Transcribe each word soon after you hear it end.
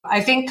I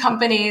think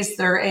companies,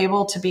 they're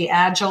able to be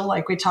agile,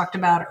 like we talked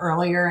about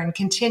earlier, and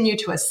continue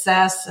to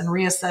assess and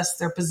reassess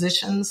their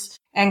positions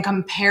and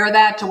compare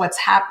that to what's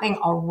happening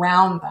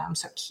around them.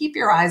 So keep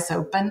your eyes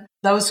open.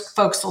 Those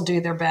folks will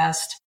do their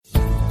best.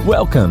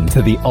 Welcome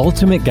to the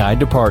Ultimate Guide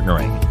to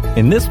Partnering.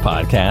 In this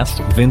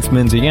podcast, Vince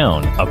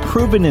Menzione, a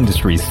proven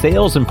industry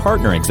sales and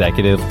partner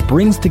executive,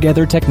 brings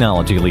together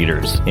technology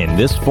leaders in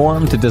this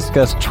forum to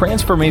discuss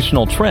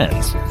transformational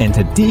trends and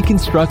to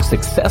deconstruct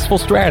successful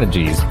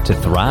strategies to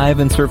thrive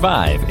and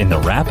survive in the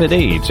rapid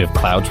age of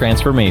cloud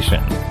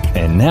transformation.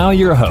 And now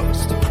your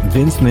host,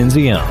 Vince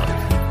Menzione.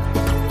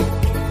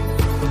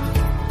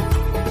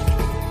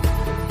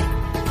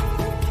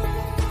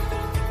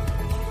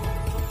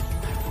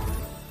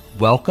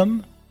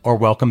 Welcome or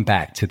welcome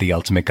back to the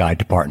Ultimate Guide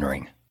to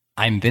Partnering.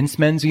 I'm Vince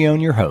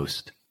Menzione, your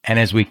host, and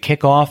as we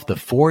kick off the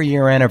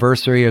 4-year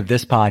anniversary of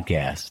this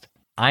podcast,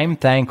 I'm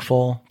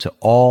thankful to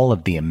all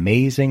of the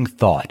amazing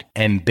thought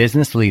and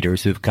business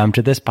leaders who've come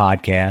to this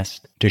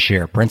podcast to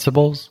share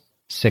principles,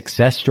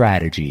 success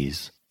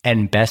strategies,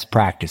 and best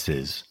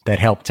practices that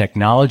help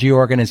technology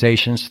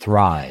organizations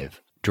thrive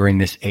during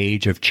this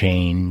age of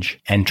change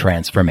and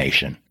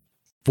transformation.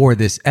 For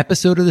this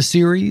episode of the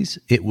series,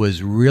 it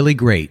was really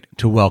great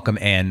to welcome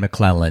Anne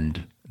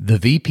McClelland, the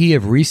VP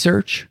of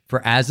Research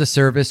for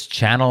as-a-Service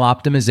Channel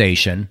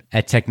Optimization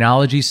at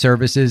Technology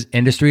Services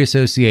Industry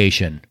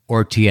Association,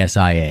 or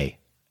TSIA.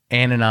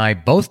 Anne and I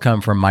both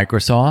come from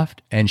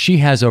Microsoft, and she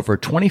has over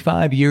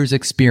 25 years'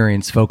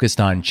 experience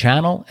focused on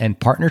channel and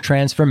partner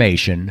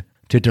transformation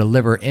to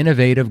deliver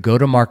innovative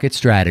go-to-market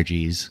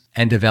strategies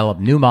and develop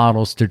new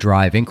models to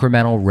drive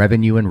incremental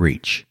revenue and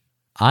reach.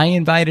 I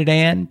invited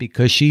Anne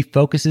because she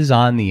focuses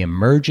on the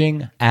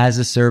emerging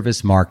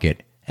as-a-service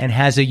market and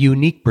has a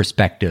unique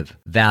perspective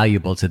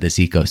valuable to this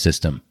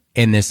ecosystem.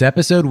 In this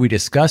episode, we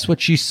discuss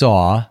what she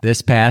saw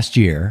this past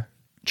year,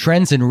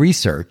 trends in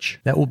research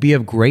that will be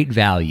of great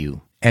value,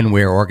 and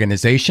where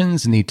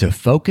organizations need to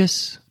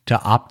focus to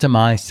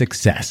optimize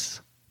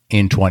success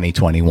in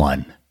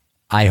 2021.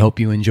 I hope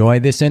you enjoy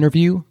this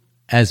interview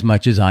as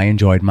much as I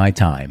enjoyed my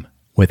time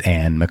with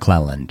Anne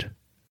McClelland.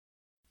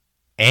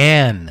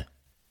 Anne,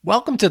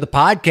 welcome to the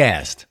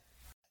podcast.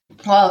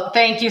 Well,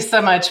 thank you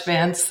so much,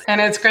 Vince. And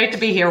it's great to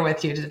be here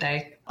with you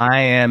today.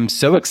 I am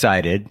so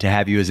excited to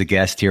have you as a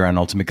guest here on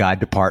Ultimate Guide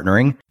to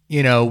Partnering.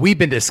 You know, we've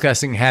been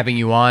discussing having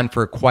you on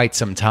for quite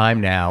some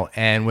time now.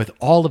 And with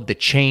all of the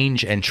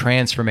change and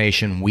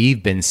transformation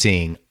we've been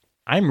seeing,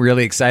 I'm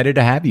really excited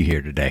to have you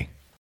here today.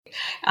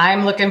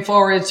 I'm looking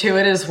forward to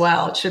it as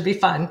well. It should be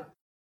fun.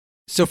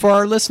 So for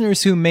our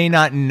listeners who may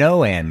not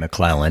know Anne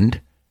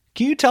McClelland,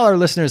 can you tell our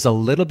listeners a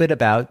little bit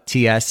about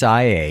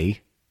TSIA,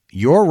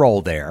 your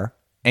role there,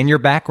 and your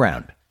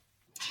background?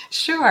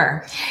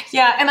 Sure.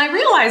 Yeah, and I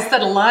realize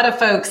that a lot of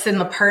folks in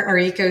the partner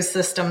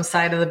ecosystem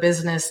side of the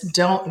business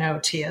don't know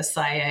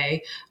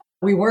TSIA.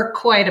 We work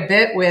quite a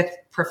bit with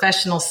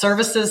professional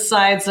services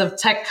sides of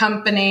tech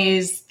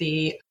companies,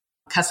 the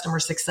customer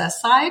success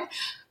side,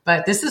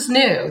 but this is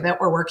new that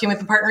we're working with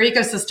the partner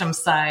ecosystem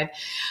side.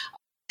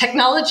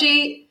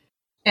 Technology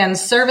and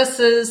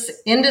Services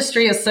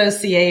Industry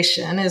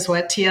Association is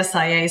what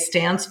TSIA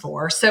stands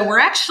for. So we're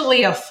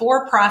actually a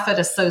for-profit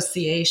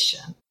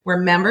association.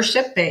 We're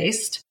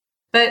membership-based,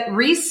 but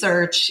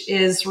research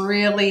is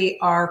really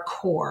our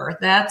core.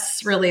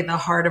 That's really the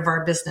heart of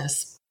our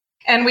business.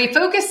 And we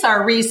focus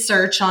our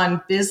research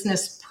on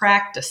business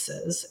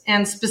practices.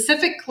 And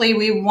specifically,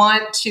 we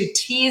want to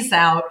tease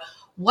out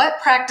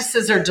what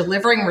practices are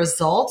delivering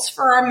results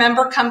for our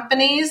member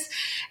companies.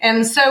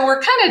 And so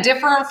we're kind of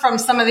different from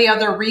some of the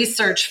other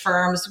research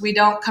firms. We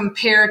don't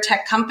compare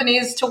tech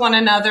companies to one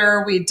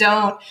another. We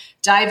don't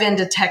dive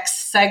into tech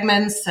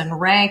segments and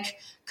rank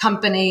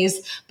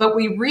companies, but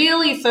we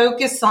really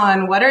focus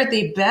on what are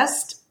the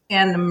best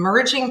and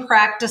emerging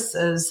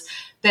practices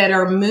that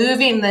are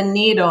moving the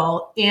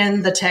needle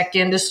in the tech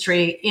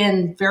industry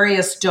in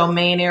various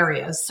domain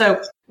areas.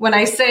 So when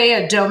I say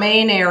a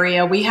domain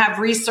area, we have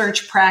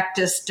research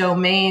practice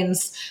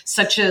domains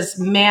such as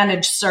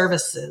managed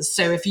services.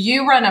 So if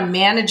you run a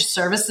managed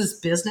services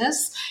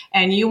business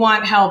and you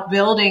want help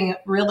building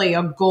really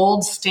a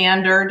gold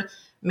standard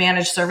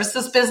managed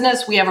services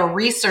business, we have a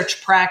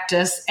research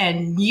practice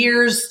and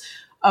years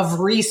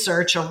of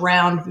research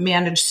around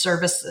managed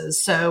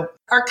services. So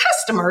our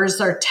customers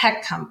are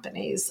tech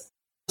companies.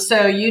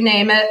 So you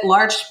name it,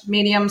 large,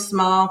 medium,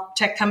 small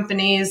tech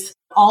companies,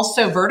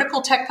 also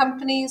vertical tech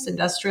companies,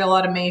 industrial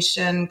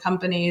automation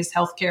companies,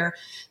 healthcare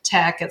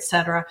tech, et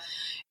cetera.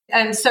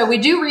 And so we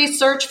do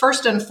research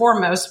first and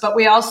foremost, but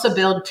we also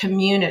build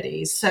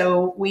communities.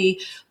 So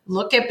we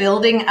look at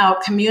building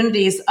out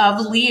communities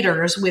of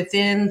leaders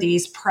within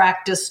these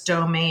practice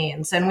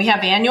domains. And we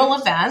have annual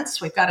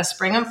events. We've got a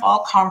spring and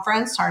fall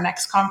conference. Our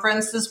next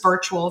conference is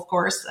virtual, of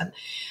course, and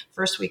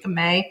first week of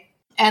May.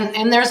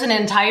 And there's an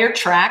entire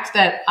track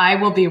that I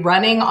will be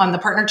running on the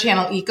partner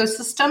channel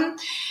ecosystem.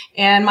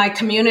 And my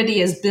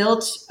community is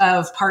built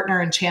of partner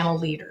and channel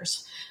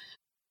leaders.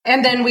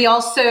 And then we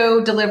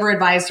also deliver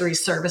advisory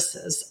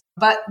services.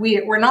 But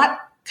we're not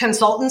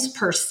consultants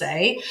per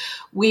se.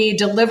 We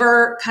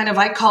deliver kind of,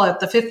 I call it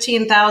the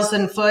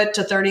 15,000 foot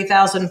to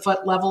 30,000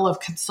 foot level of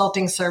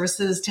consulting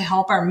services to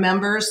help our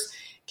members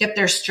get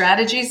their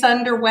strategies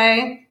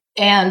underway.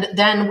 And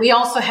then we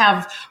also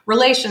have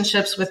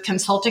relationships with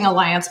consulting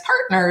alliance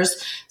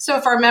partners. So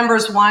if our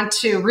members want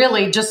to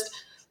really just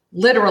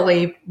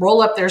literally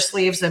roll up their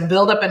sleeves and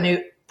build up a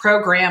new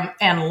program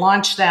and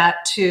launch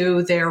that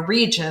to their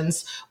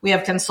regions, we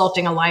have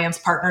consulting alliance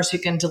partners who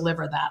can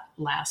deliver that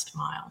last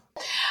mile.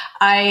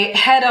 I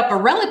head up a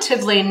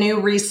relatively new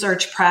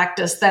research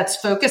practice that's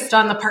focused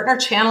on the partner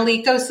channel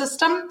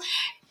ecosystem.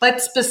 But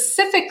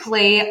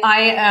specifically, I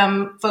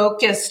am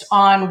focused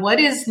on what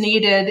is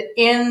needed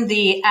in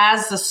the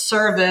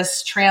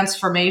as-a-service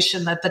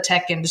transformation that the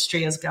tech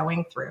industry is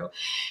going through.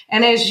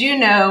 And as you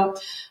know,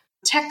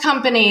 tech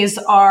companies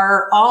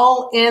are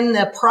all in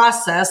the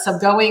process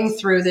of going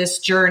through this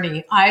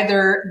journey.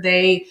 Either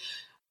they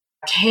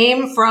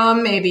came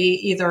from maybe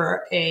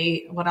either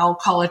what I'll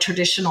call a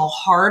traditional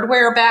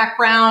hardware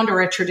background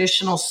or a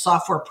traditional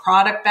software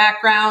product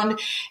background,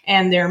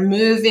 and they're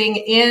moving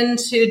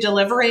into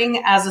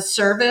delivering as a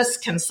service,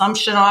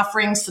 consumption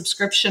offerings,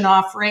 subscription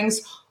offerings,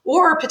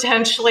 or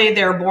potentially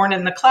they're born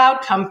in the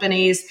cloud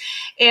companies,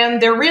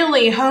 and they're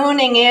really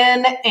honing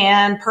in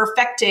and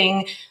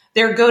perfecting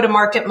their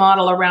go-to-market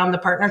model around the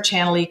partner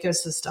channel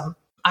ecosystem.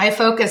 I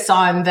focus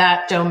on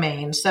that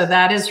domain. So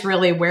that is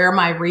really where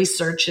my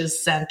research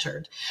is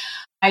centered.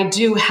 I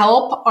do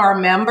help our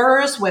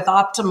members with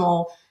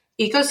optimal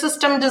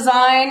ecosystem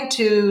design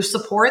to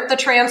support the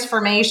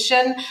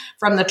transformation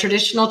from the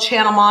traditional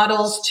channel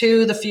models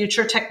to the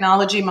future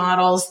technology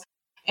models.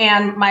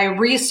 And my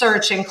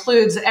research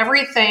includes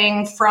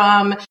everything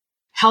from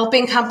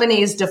helping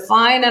companies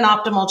define an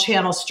optimal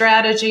channel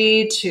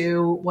strategy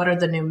to what are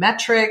the new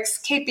metrics,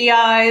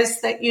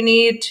 KPIs that you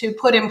need to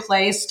put in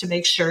place to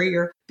make sure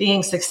you're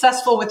being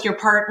successful with your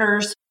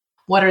partners.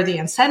 What are the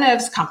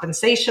incentives,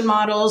 compensation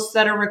models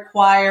that are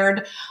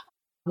required?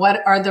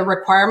 What are the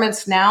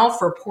requirements now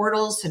for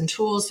portals and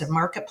tools and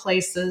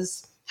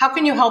marketplaces? How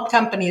can you help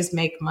companies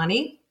make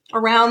money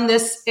around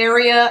this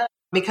area?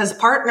 Because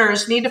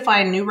partners need to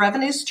find new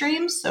revenue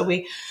streams. So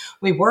we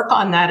work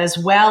on that as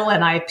well.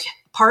 And I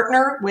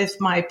partner with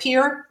my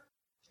peer,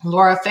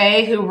 Laura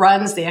Fay, who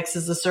runs the X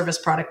as a Service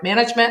product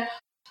management,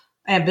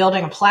 and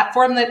building a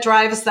platform that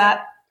drives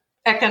that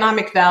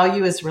economic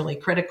value is really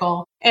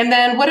critical. And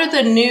then what are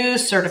the new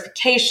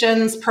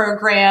certifications,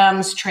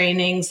 programs,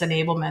 trainings,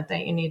 enablement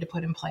that you need to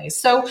put in place?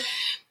 So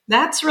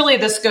that's really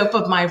the scope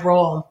of my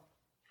role.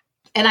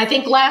 And I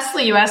think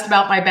lastly, you asked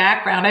about my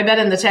background. I've been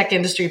in the tech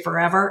industry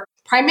forever,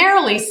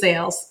 primarily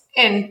sales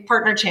and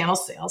partner channel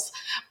sales,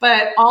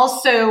 but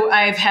also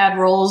I've had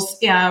roles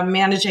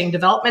managing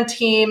development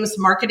teams,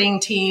 marketing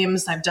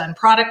teams. I've done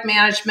product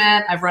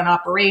management. I've run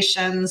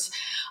operations.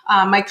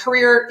 My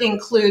career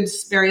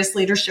includes various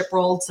leadership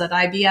roles at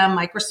IBM,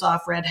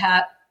 Microsoft, Red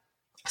Hat,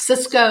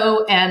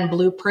 Cisco, and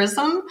Blue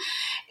Prism.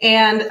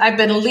 And I've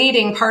been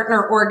leading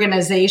partner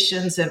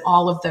organizations in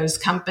all of those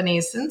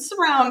companies since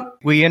around...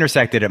 We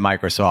intersected at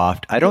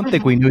Microsoft. I don't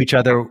think we knew each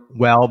other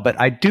well, but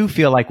I do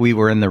feel like we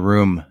were in the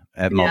room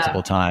at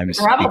multiple times.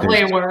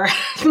 Probably were.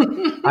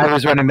 I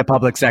was running the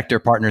public sector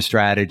partner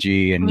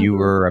strategy, and you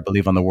were, I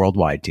believe, on the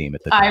worldwide team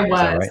at the time. I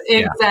was, right?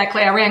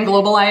 Exactly. Yeah. I ran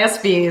global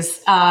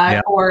ISVs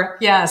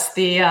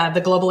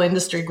the global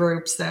industry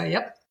group. So,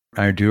 yep.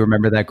 I do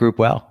remember that group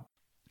well.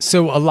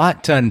 So a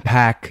lot to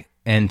unpack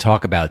and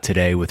talk about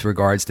today with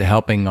regards to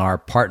helping our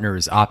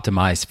partners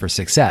optimize for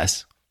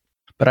success.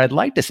 But I'd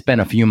like to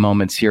spend a few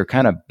moments here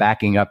kind of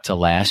backing up to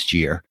last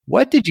year.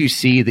 What did you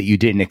see that you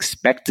didn't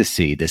expect to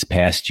see this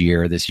past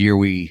year, this year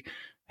we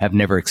have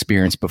never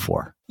experienced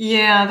before?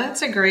 Yeah,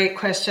 that's a great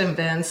question,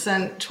 Vince.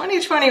 And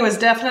 2020 was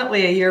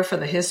definitely a year for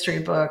the history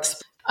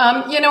books.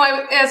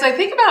 As I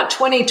think about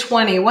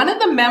 2020, one of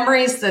the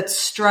memories that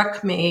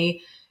struck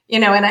me,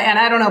 and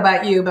I don't know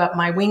about you, but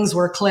my wings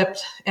were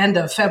clipped end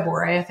of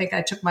February. I think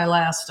I took my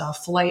last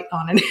flight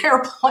on an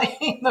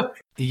airplane.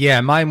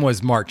 Yeah, mine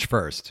was March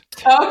 1st.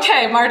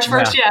 Okay, March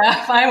 1st.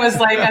 Yeah. Mine was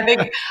I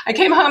think I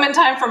came home in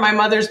time for my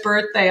mother's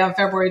birthday on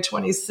February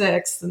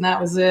 26th, and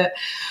that was it.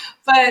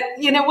 But,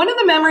 one of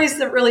the memories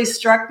that really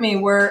struck me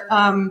were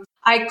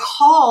I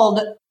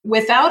called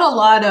without a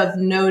lot of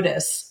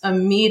notice a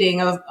meeting,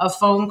 a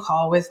phone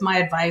call with my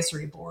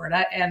advisory board.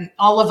 And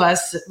all of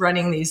us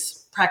running these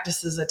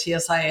practices at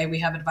TSIA, we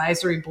have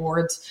advisory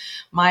boards.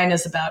 Mine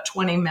is about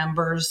 20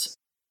 members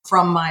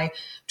from my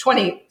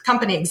 20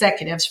 company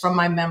executives from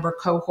my member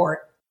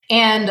cohort.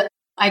 And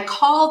I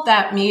called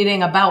that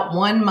meeting about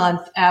 1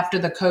 month after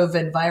the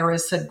COVID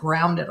virus had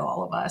grounded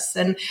all of us.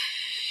 And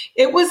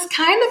it was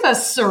kind of a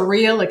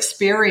surreal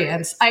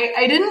experience.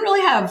 I didn't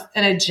really have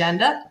an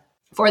agenda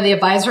for the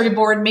advisory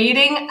board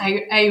meeting.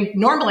 I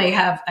normally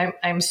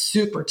I'm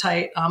super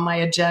tight on my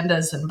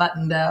agendas and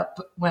buttoned up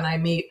when I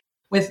meet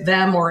with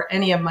them or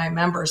any of my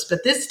members.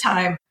 But this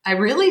time I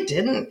really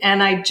didn't.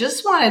 And I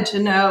just wanted to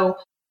know,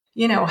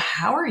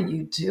 how are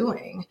you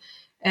doing?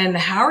 And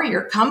how are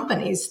your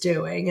companies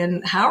doing?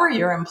 And how are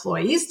your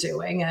employees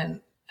doing?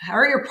 And how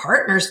are your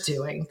partners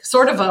doing?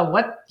 Sort of a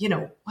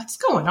what's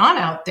going on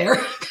out there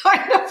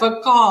kind of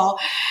a call.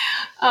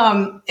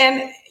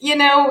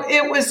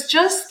 It was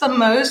just the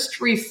most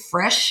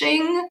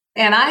refreshing.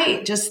 And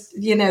I just,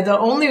 the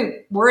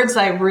only words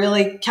I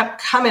really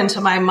kept coming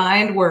to my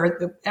mind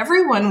were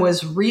everyone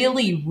was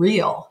really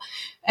real.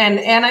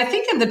 And I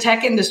think in the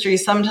tech industry,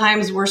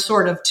 sometimes we're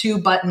sort of too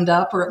buttoned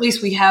up, or at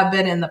least we have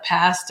been in the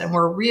past, and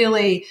we're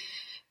really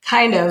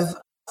kind of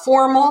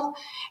formal.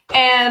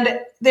 And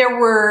there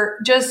were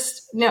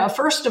just,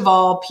 first of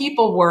all,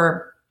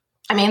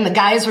 the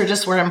guys were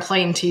just wearing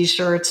plain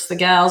t-shirts. The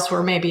gals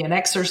were maybe in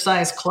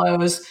exercise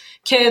clothes,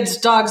 kids,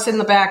 dogs in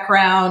the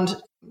background.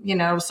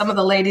 Some of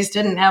the ladies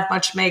didn't have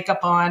much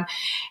makeup on.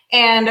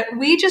 And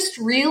we just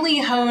really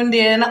honed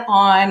in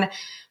on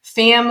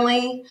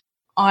family,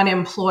 on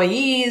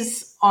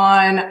employees,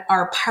 on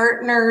our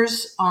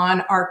partners,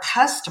 on our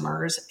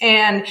customers.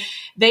 And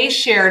they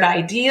shared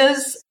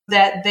ideas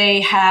that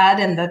they had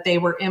and that they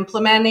were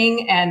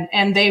implementing.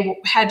 And they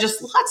had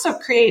just lots of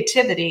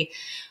creativity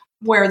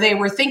where they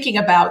were thinking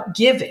about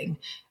giving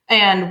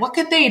and what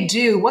could they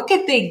do? What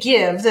could they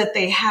give that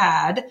they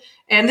had?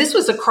 And this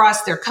was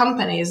across their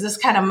companies. This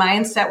kind of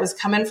mindset was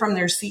coming from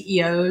their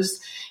CEOs,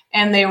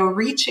 and they were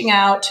reaching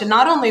out to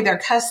not only their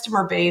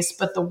customer base,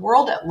 but the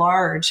world at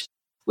large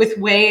with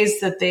ways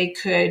that they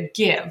could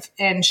give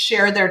and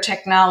share their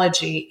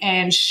technology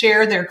and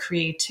share their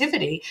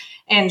creativity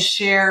and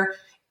share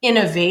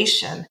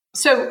innovation.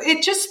 So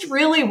it just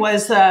really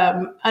was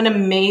an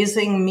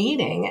amazing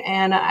meeting.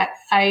 And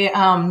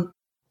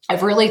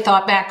I've really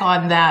thought back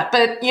on that.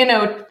 But,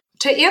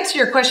 to answer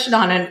your question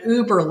on an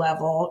Uber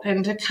level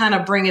and to kind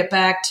of bring it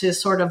back to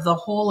sort of the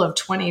whole of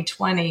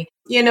 2020,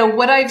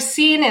 what I've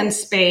seen in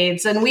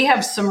spades, and we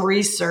have some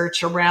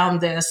research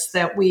around this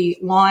that we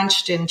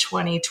launched in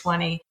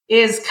 2020,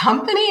 is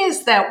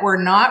companies that were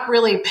not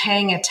really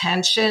paying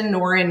attention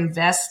or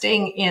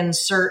investing in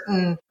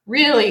certain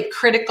really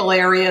critical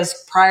areas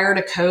prior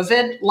to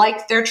COVID,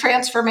 like their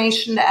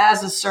transformation to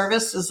as a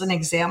service as an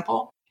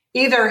example,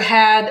 either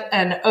had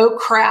an oh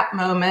crap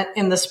moment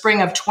in the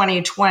spring of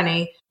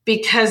 2020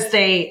 because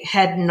they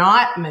had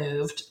not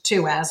moved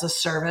to as a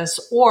service,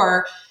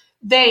 or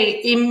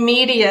they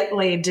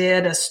immediately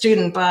did a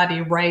student body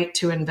right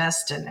to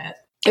invest in it.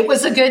 It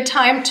was a good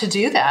time to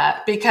do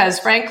that because,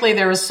 frankly,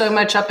 there was so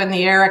much up in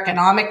the air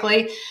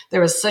economically.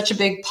 There was such a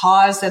big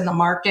pause in the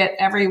market.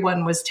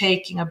 Everyone was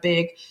taking a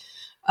big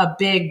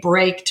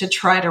break to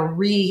try to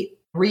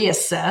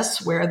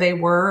reassess where they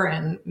were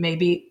and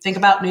maybe think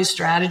about new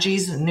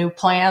strategies and new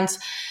plans.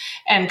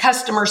 And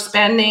customer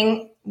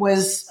spending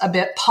was a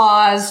bit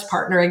paused.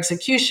 Partner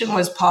execution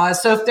was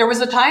paused. So if there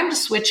was a time to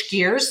switch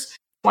gears,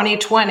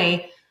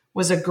 2020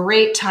 was a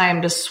great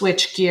time to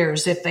switch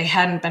gears if they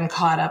hadn't been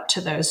caught up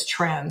to those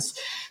trends.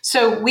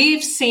 So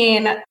we've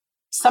seen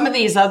some of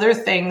these other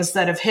things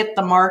that have hit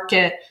the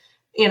market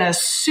in a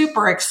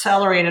super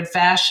accelerated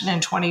fashion in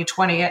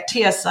 2020. At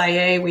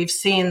TSIA, we've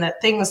seen that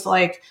things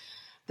like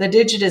the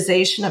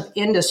digitization of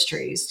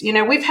industries.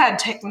 We've had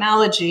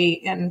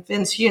technology, and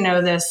Vince,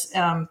 this,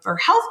 for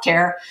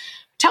healthcare,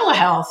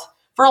 telehealth,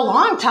 for a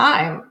long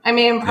time.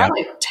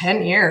 Probably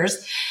 10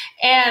 years.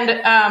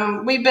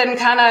 And we've been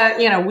kind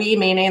of, we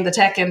meaning the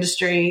tech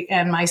industry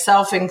and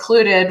myself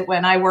included,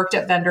 when I worked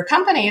at vendor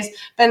companies,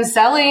 been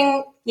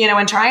selling,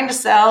 and trying to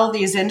sell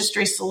these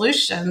industry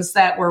solutions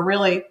that were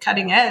really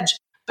cutting edge.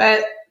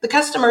 But the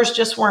customers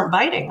just weren't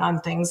biting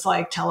on things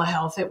like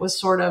telehealth. It was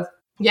sort of,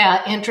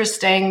 yeah,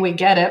 interesting, we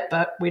get it,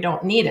 but we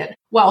don't need it.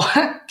 Well,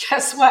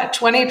 guess what?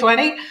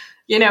 2020,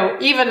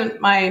 even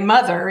my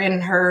mother in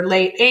her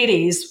late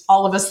 80s,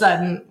 all of a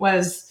sudden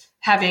was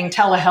having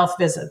telehealth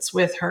visits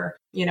with her,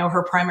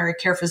 her primary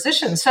care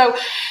physician. So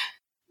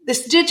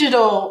this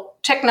digital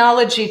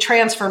technology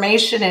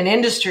transformation in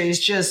industries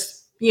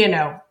just,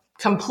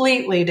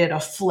 completely did a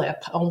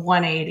flip, a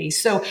 180.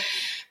 So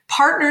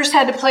partners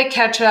had to play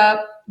catch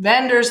up,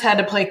 vendors had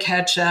to play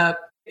catch up.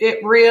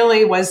 It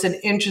really was an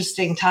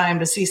interesting time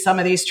to see some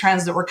of these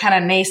trends that were kind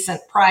of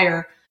nascent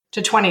prior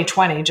to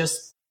 2020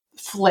 just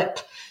flip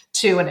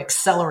to an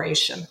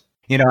acceleration.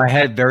 I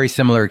had very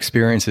similar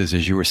experiences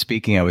as you were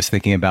speaking. I was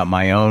thinking about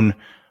my own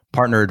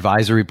partner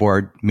advisory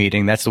board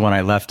meeting. That's the one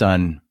I left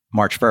on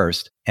March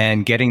 1st.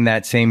 And getting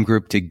that same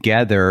group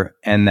together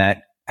and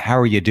that how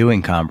are you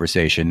doing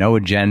conversation, no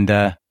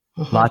agenda,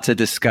 lots of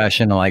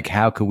discussion, like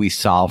how could we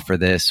solve for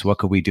this? What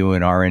could we do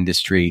in our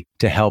industry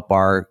to help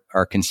our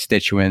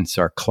constituents,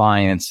 our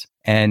clients,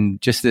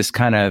 and just this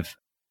kind of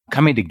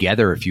coming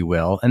together, if you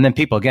will. And then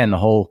people, again, the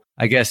whole,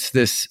 I guess,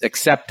 this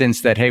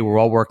acceptance that, hey, we're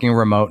all working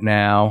remote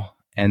now.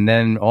 And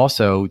then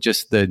also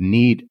just the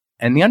need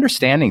and the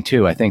understanding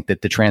too. I think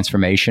that the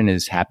transformation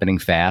is happening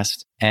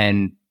fast,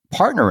 and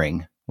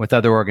partnering with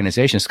other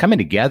organizations, coming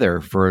together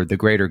for the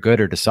greater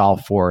good or to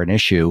solve for an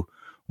issue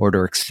or to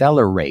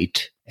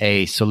accelerate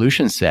a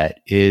solution set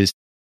is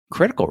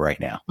critical right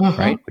now,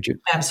 right? Would you?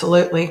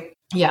 Absolutely.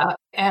 Yeah.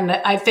 And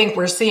I think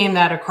we're seeing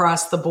that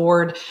across the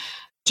board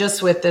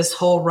just with this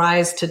whole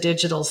rise to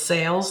digital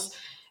sales.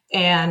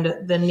 and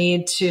the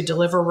need to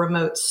deliver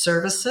remote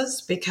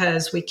services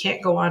because we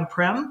can't go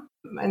on-prem.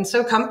 And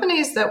so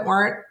companies that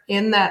weren't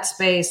in that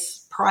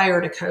space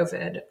prior to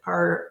COVID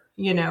are,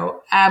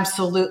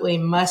 absolutely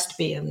must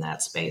be in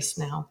that space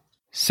now.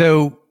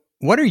 So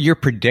what are your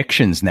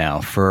predictions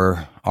now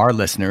for our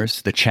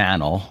listeners, the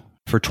channel,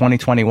 for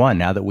 2021,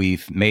 now that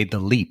we've made the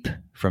leap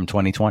from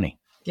 2020?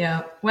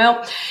 Yeah,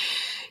 well,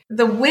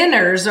 the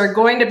winners are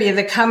going to be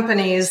the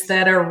companies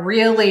that are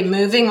really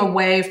moving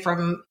away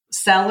from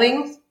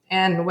selling,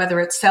 and whether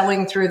it's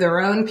selling through their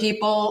own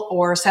people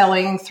or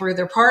selling through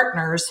their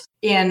partners,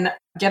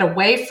 get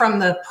away from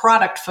the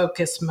product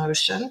focused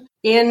motion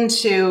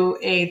into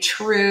a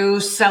true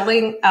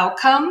selling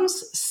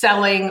outcomes,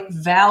 selling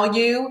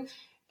value,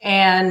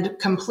 and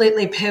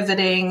completely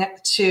pivoting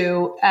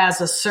to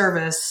as a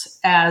service,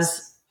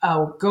 as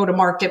a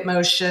go-to-market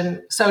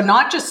motion. So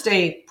not just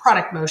a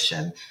product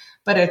motion,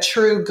 but a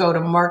true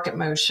go-to-market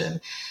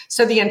motion.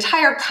 So the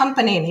entire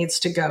company needs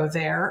to go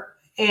there.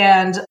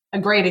 And a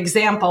great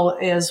example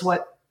is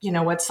what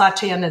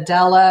Satya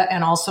Nadella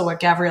and also what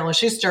Gabriela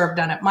Schuster have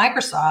done at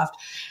Microsoft.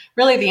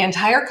 Really, the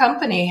entire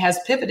company has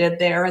pivoted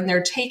there, and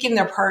they're taking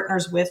their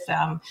partners with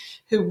them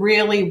who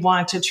really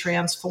want to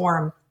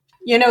transform.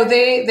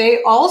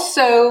 They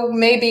also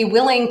may be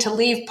willing to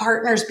leave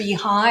partners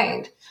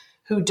behind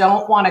who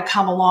don't want to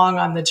come along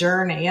on the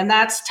journey. And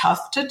that's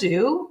tough to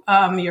do.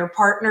 Your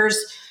partners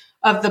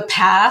of the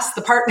past,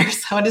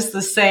 what is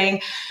the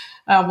saying?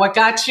 What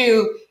got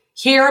you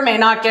here may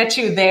not get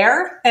you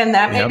there. And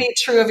that may be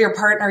true of your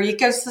partner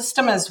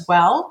ecosystem as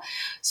well.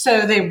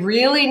 So they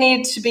really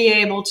need to be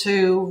able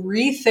to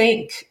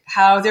rethink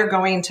how they're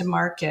going to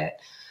market.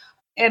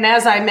 And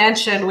as I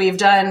mentioned, we've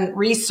done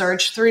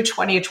research through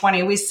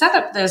 2020. We set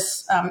up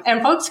this,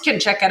 and folks can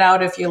check it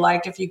out if you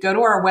like. If you go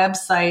to our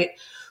website,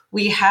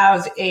 we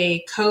have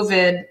a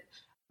COVID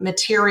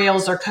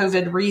materials or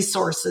COVID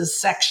resources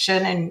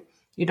section, and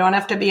you don't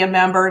have to be a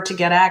member to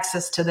get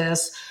access to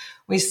this.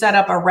 We set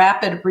up a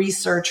rapid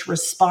research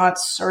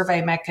response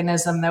survey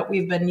mechanism that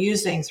we've been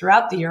using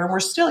throughout the year, and we're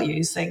still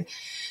using,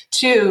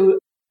 to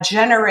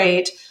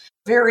generate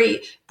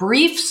very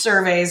brief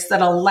surveys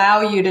that allow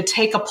you to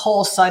take a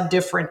pulse on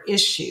different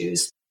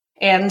issues.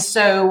 And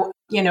so,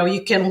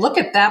 you can look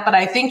at that, but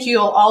I think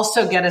you'll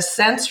also get a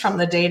sense from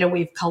the data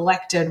we've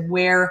collected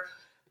where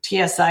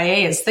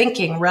TSIA is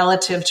thinking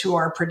relative to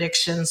our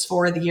predictions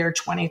for the year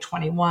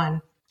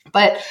 2021.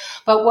 But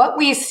what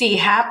we see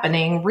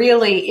happening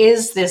really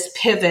is this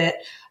pivot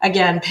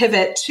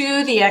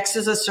to the X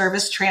as a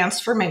service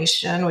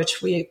transformation,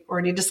 which we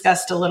already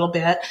discussed a little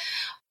bit,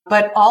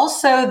 but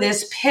also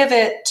this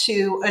pivot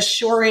to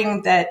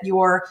assuring that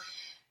you're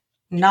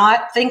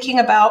not thinking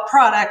about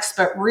products,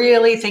 but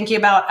really thinking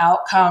about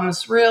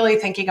outcomes, really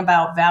thinking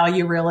about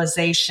value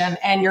realization,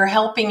 and you're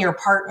helping your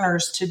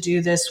partners to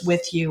do this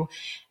with you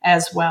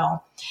as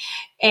well.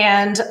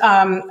 And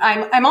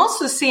I'm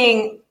also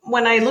seeing,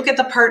 when I look at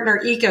the partner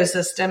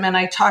ecosystem, and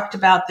I talked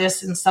about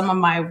this in some of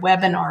my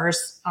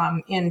webinars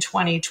in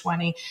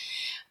 2020,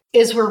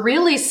 is we're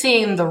really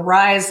seeing the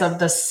rise of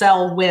the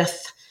sell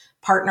with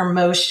partner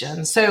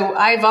motion. So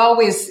I've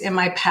always in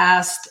my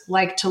past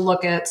liked to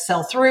look at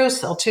sell through,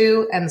 sell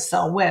to, and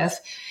sell with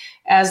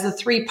as the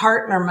three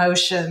partner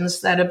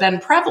motions that have been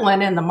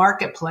prevalent in the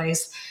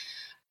marketplace.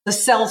 The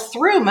sell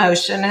through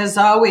motion has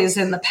always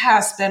in the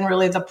past been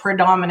really the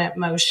predominant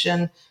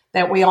motion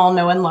that we all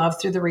know and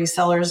love through the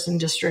resellers and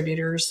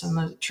distributors and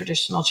the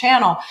traditional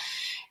channel.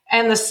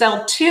 And the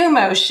sell to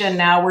motion,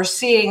 now we're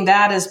seeing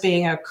that as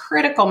being a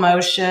critical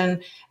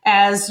motion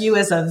as you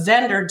as a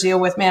vendor deal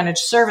with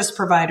managed service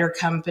provider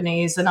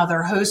companies and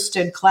other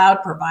hosted cloud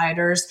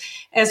providers,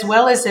 as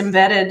well as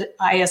embedded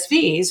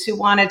ISVs who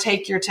want to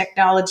take your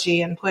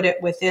technology and put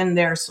it within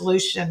their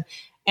solution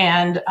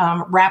and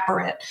wrapper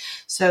it.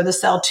 So the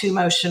sell to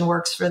motion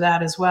works for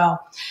that as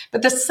well.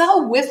 But the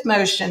sell with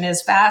motion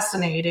is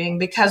fascinating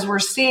because we're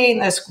seeing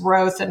this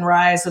growth and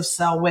rise of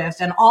sell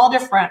with and all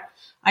different,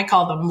 I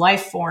call them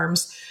life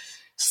forms,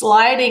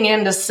 sliding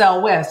into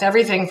sell with,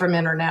 everything from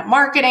internet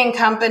marketing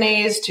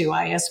companies to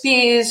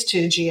ISVs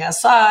to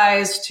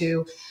GSIs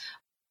to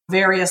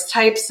various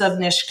types of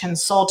niche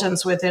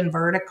consultants within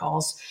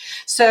verticals.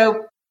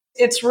 So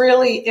it's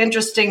really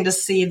interesting to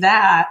see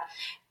that.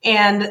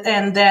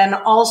 And then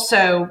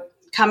also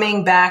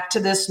coming back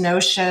to this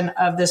notion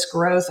of this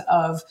growth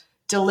of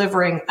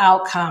delivering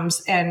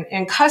outcomes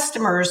and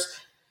customers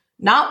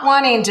not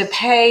wanting to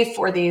pay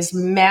for these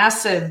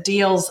massive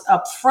deals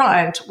up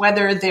front,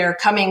 whether they're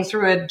coming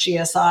through a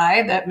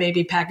GSI that may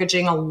be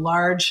packaging a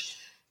large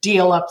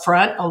deal up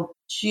front, a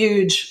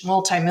huge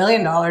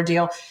multi-million-dollar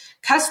deal.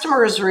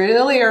 Customers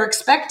really are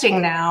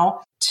expecting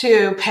now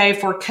to pay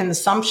for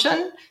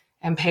consumption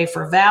and pay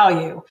for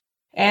value.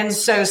 And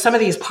so some of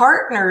these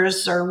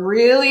partners are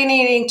really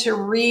needing to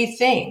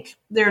rethink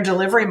their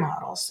delivery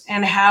models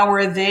and how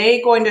are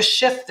they going to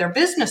shift their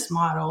business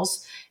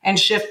models and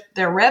shift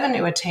their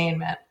revenue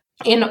attainment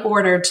in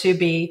order to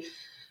be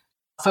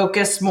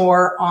focused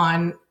more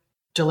on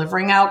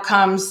delivering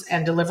outcomes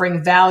and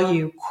delivering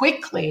value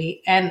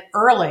quickly and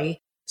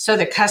early so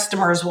that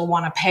customers will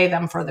want to pay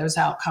them for those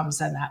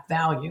outcomes and that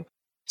value.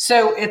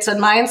 So it's a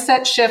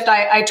mindset shift.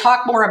 I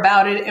talk more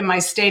about it in my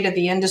State of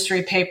the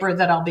Industry paper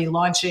that I'll be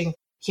launching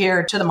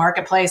here to the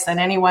marketplace, and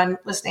anyone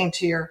listening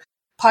to your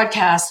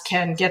podcast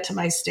can get to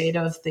my State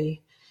of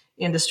the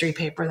Industry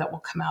paper that will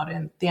come out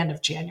in the end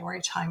of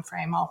January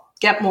timeframe. I'll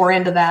get more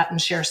into that and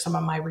share some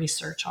of my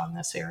research on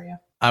this area.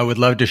 I would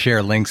love to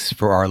share links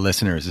for our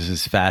listeners. This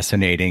is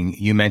fascinating.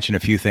 You mentioned a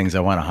few things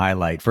I want to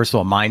highlight. First of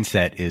all,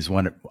 mindset is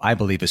one I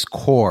believe is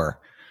core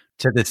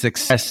to the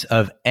success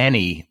of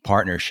any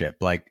partnership.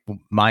 Like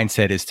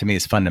mindset is, to me,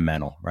 is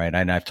fundamental, right?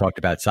 And I've talked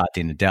about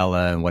Satya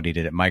Nadella and what he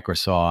did at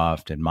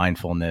Microsoft and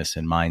mindfulness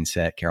and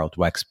mindset, Carol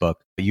Dweck's book.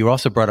 You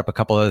also brought up a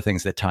couple other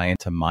things that tie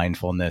into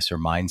mindfulness or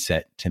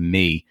mindset to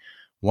me.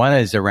 One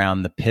is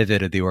around the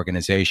pivot of the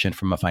organization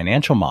from a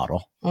financial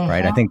model,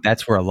 right? I think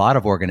that's where a lot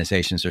of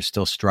organizations are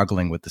still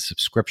struggling with the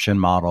subscription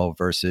model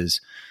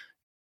versus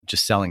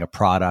just selling a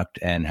product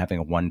and having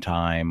a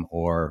one-time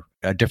or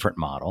a different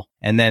model.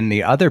 And then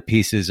the other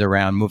piece is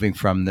around moving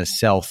from the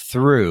sell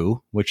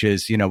through, which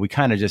is, we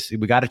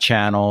got a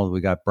channel, we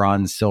got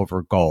bronze,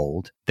 silver,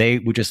 gold. We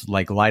just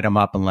like light them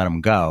up and let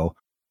them go,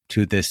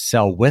 to this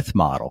sell with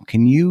model.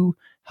 Can you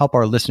help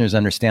our listeners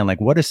understand, like,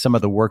 what is some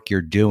of the work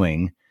you're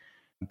doing,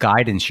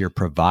 guidance you're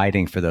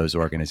providing for those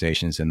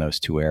organizations in those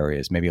two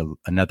areas, maybe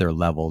another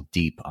level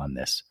deep on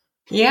this?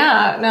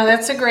 Yeah, no,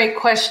 that's a great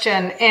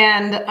question.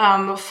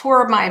 And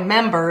for my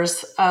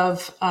members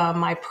of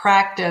my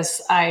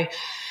practice,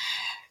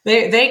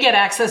 they get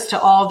access to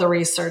all the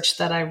research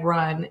that I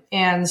run.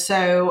 And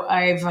so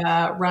I've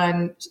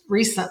run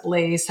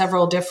recently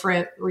several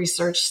different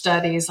research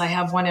studies. I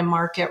have one in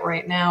market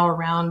right now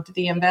around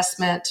the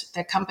investment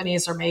that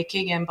companies are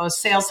making in both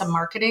sales and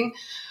marketing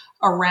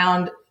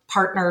around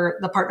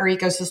the partner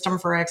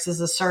ecosystem for X as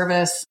a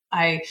service.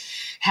 I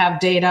have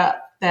data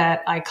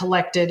that I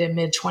collected in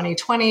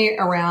mid-2020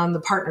 around the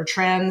partner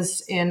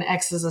trends in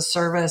X as a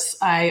service.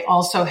 I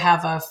also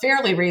have a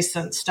fairly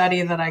recent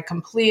study that I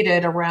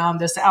completed around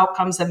this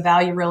outcomes and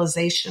value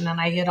realization, and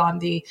I hit on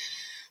the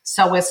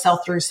sell with, sell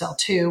through, sell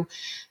to,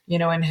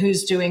 and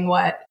who's doing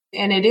what.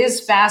 And it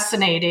is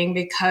fascinating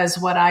because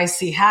what I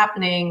see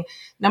happening,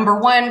 number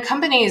one,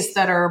 companies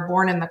that are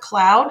born in the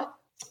cloud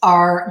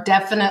are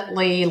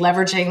definitely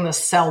leveraging the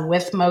sell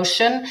with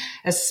motion,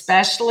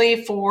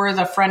 especially for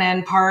the front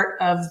end part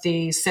of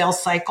the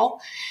sales cycle.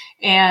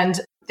 And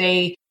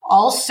they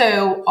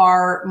also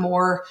are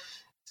more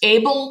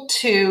able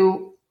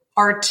to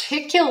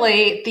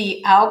articulate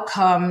the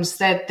outcomes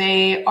that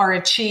they are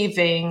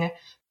achieving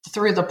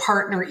through the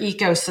partner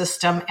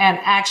ecosystem and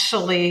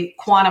actually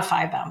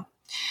quantify them.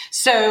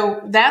 So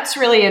that's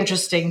really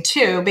interesting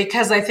too,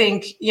 because I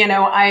think,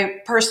 I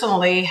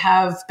personally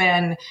have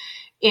been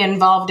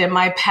involved in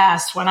my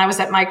past. When I was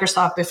at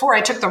Microsoft, before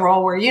I took the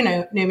role where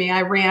knew me,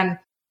 I ran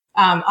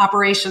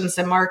operations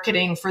and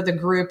marketing for the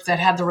group that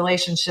had the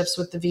relationships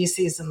with the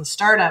VCs and the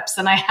startups.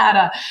 And I had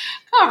a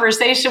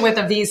conversation with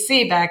a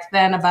VC back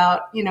then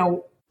about,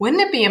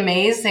 wouldn't it be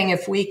amazing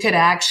if we could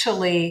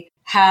actually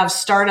have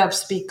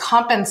startups be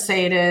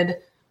compensated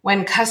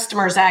when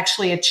customers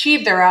actually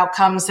achieve their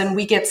outcomes and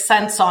we get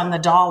cents on the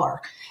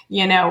dollar,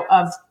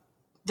 of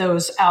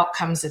those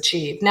outcomes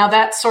achieved. Now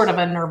that's sort of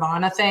a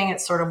nirvana thing.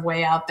 It's sort of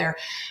way out there,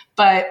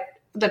 but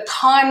the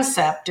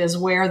concept is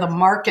where the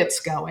market's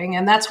going.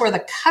 And that's where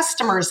the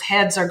customers'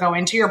 heads are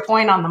going. To your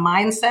point on the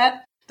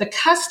mindset, the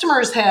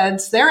customers'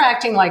 heads, they're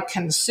acting like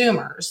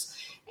consumers.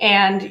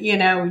 And, you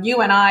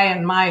and I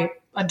and my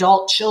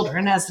adult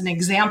children, as an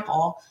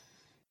example,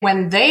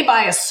 when they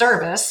buy a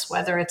service,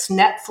 whether it's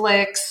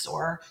Netflix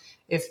or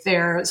if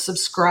they're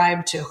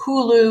subscribed to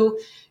Hulu,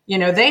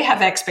 they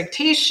have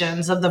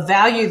expectations of the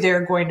value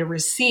they're going to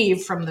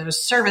receive from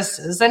those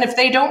services. And if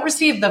they don't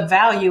receive the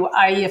value,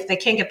 i.e. if they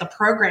can't get the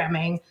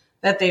programming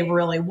that they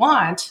really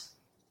want,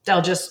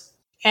 they'll just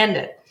end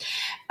it.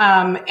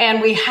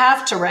 And we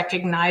have to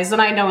recognize, and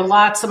I know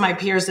lots of my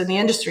peers in the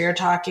industry are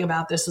talking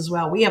about this as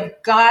well, we have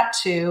got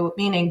to,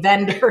 meaning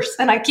vendors,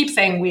 and I keep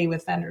saying we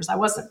with vendors. I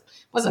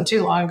wasn't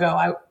too long ago.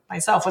 I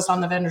myself was on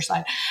the vendor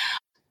side.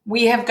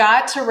 We have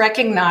got to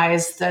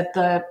recognize that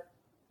the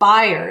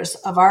buyers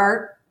of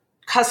our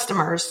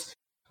customers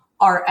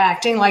are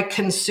acting like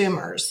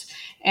consumers.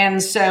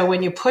 And so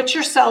when you put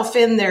yourself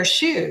in their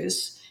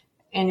shoes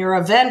and you're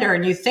a vendor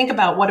and you think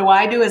about, what do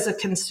I do as a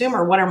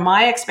consumer? What are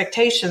my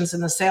expectations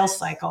in the sales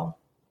cycle?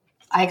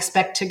 I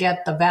expect to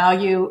get the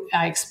value.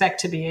 I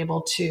expect to be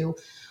able to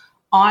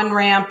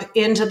on-ramp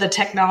into the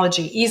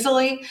technology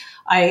easily.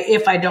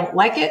 If I don't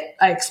like it,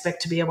 I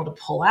expect to be able to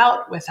pull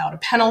out without a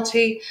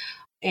penalty.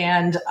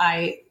 And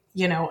I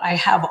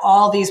have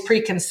all these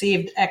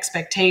preconceived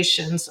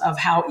expectations of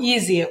how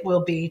easy it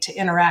will be to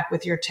interact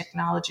with your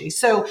technology.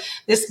 So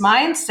this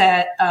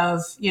mindset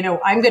of,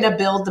 I'm going to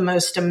build the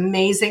most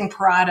amazing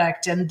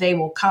product and they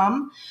will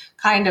come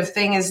kind of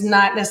thing is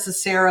not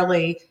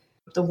necessarily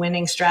the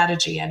winning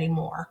strategy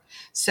anymore.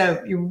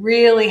 So you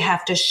really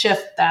have to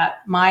shift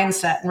that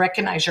mindset and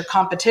recognize your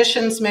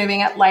competition's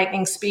moving at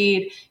lightning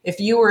speed. If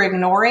you were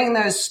ignoring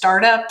those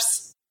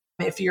startups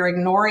If you're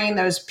ignoring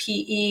those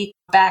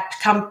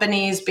PE-backed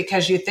companies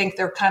because you think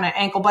they're kind of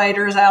ankle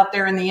biters out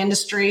there in the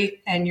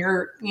industry and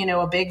you're,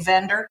 a big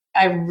vendor,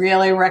 I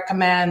really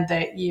recommend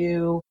that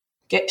you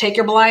take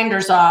your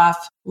blinders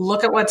off,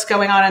 look at what's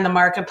going on in the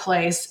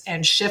marketplace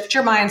and shift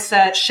your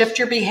mindset, shift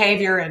your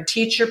behavior, and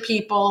teach your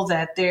people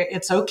that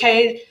it's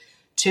okay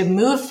to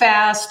move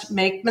fast,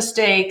 make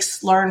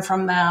mistakes, learn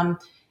from them,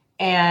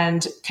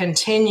 and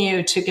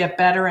continue to get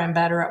better and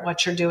better at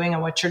what you're doing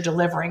and what you're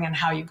delivering and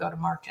how you go to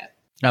market.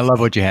 I love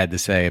what you had to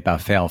say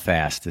about fail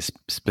fast,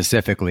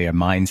 specifically a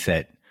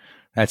mindset.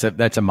 That's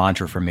a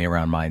mantra for me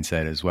around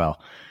mindset as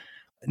well.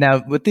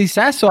 Now, with these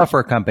SaaS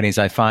software companies,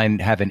 I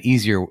find have an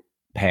easier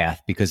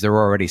path because they're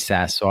already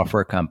SaaS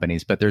software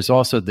companies, but there's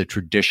also the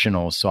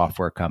traditional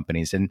software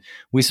companies. And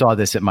we saw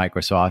this at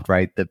Microsoft,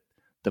 right?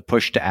 The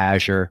push to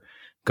Azure,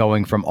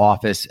 going from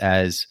Office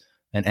as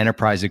an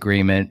enterprise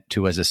agreement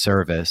to as a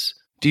service.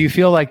 Do you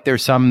feel like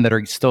there's some that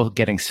are still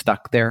getting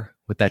stuck there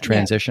with that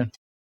transition?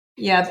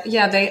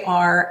 Yeah, they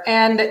are.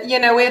 And,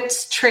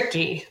 it's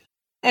tricky.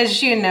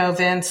 As you know,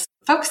 Vince,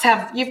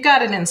 you've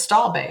got an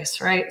install base,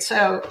 right?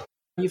 So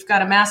you've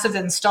got a massive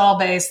install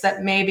base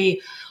that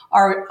maybe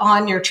are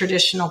on your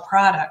traditional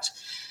product,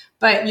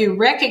 but you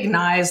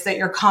recognize that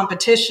your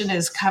competition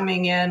is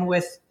coming in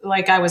with,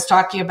 like I was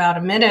talking about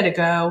a minute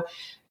ago,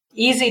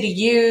 easy to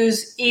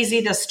use,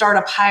 easy to start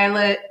a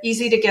pilot,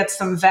 easy to get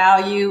some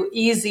value,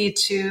 easy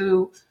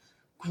to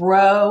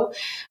grow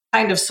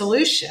kind of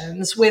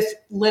solutions with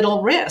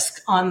little risk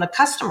on the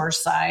customer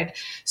side.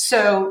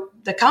 So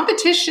the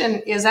competition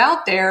is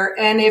out there.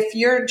 And if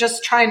you're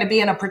just trying to be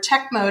in a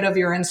protect mode of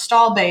your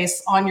install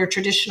base on your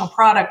traditional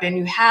product and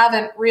you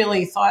haven't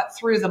really thought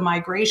through the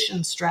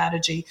migration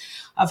strategy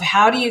of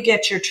how do you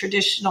get your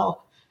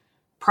traditional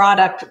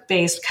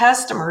product-based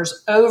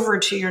customers over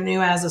to your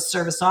new as a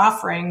service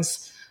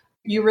offerings,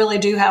 you really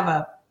do have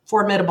a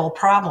formidable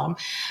problem.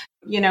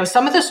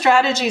 Some of the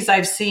strategies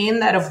I've seen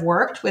that have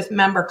worked with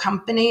member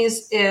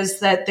companies is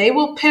that they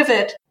will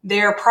pivot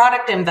their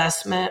product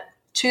investment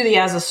to the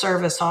as a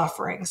service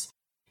offerings,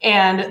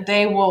 and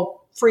they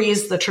will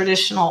freeze the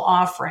traditional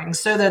offerings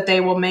so that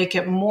they will make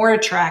it more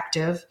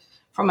attractive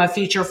from a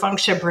feature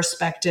function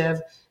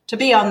perspective to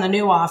be on the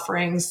new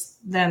offerings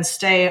than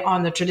stay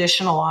on the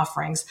traditional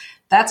offerings.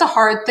 That's a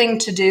hard thing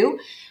to do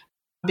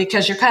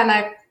because you're kind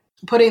of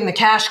putting the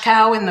cash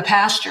cow in the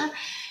pasture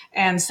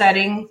and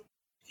setting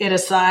it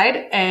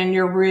aside, and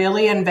you're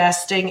really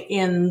investing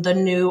in the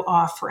new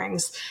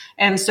offerings.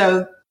 And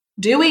so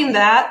doing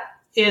that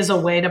is a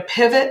way to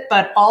pivot,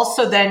 but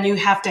also then you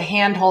have to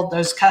handhold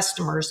those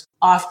customers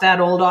off that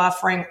old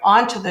offering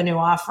onto the new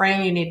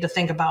offering. You need to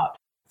think about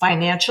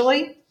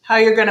financially how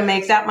you're going to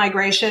make that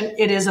migration.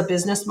 It is a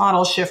business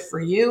model shift for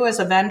you as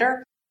a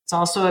vendor. It's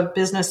also a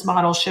business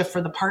model shift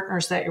for the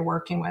partners that you're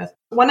working with.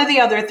 One of the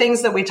other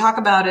things that we talk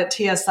about at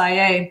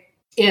TSIA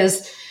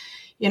is,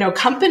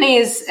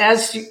 companies,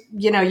 as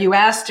you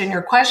asked in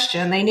your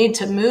question, they need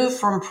to move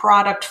from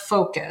product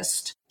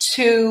focused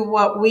to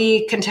what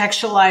we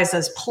contextualize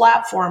as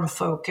platform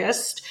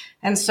focused.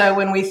 And so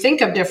when we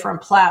think of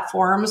different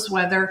platforms,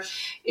 whether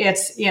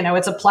it's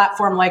a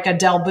platform like a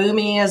Dell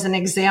Boomi as an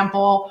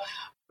example,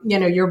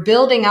 you're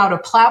building out a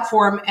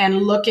platform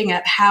and looking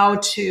at how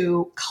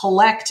to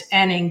collect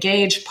and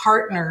engage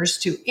partners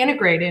to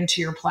integrate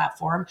into your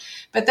platform.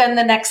 But then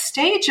the next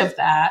stage of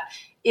that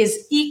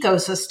is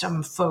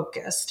ecosystem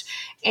focused.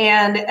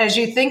 And as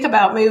you think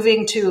about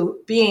moving to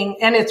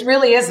being, and it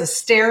really is a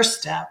stair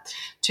step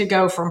to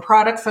go from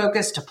product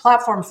focused to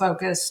platform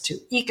focused to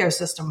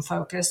ecosystem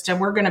focused. And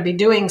we're going to be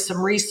doing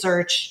some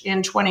research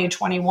in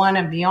 2021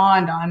 and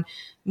beyond on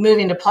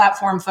moving to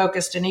platform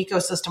focused and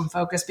ecosystem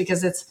focused,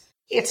 because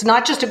it's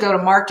not just a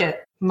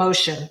go-to-market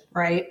motion,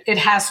 right? It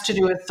has to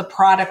do with the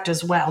product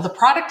as well. The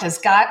product has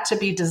got to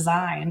be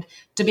designed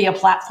to be a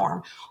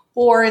platform,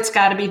 or it's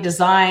got to be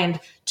designed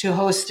to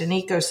host an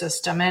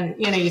ecosystem. And,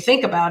 you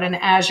think about an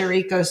Azure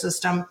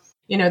ecosystem,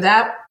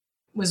 that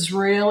was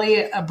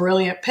really a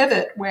brilliant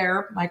pivot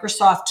where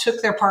Microsoft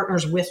took their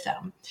partners with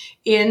them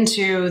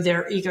into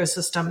their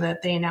ecosystem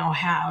that they now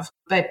have.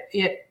 But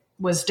it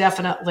was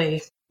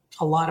definitely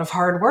a lot of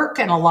hard work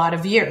and a lot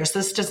of years.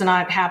 This does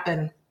not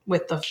happen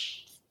with the,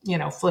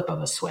 flip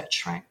of a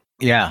switch, right?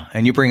 Yeah.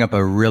 And you bring up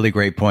a really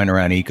great point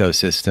around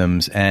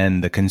ecosystems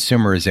and the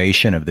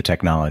consumerization of the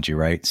technology,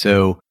 right?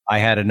 So I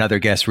had another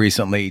guest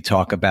recently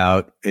talk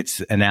about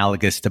it's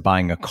analogous to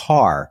buying a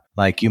car.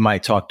 Like you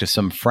might talk to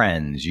some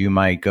friends, you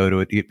might go to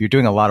it. If you're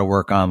doing a lot of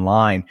work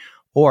online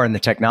or in the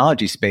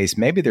technology space,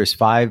 maybe there's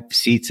 5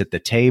 seats at the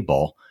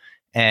table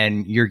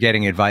and you're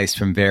getting advice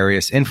from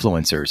various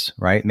influencers,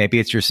 right? Maybe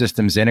it's your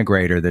systems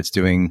integrator that's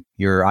doing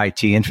your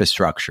IT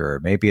infrastructure.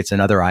 Maybe it's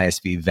another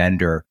ISV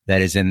vendor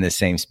that is in the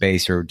same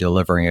space or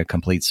delivering a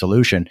complete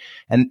solution.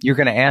 And you're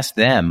going to ask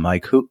them,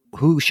 like,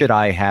 who should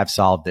I have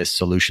solve this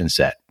solution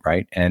set,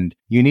 right? And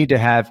you need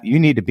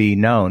to be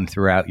known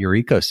throughout your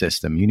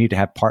ecosystem. You need to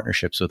have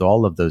partnerships with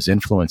all of those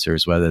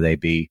influencers, whether they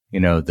be,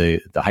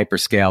 the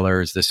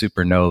hyperscalers, the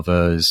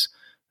supernovas,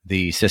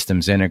 the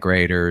systems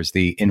integrators,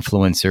 the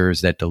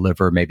influencers that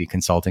deliver maybe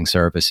consulting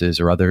services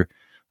or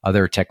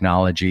other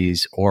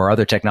technologies or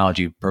other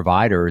technology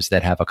providers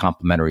that have a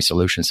complementary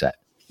solution set.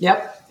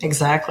 Yep,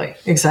 exactly.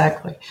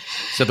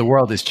 So the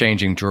world is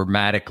changing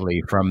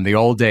dramatically from the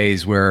old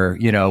days where,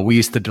 we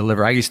used to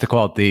deliver, I used to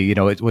call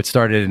it what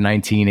started in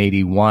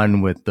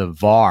 1981 with the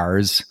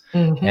VARs.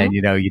 Mm-hmm. And,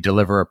 you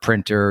deliver a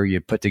printer,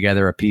 you put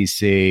together a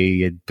PC,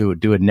 you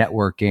do a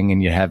networking,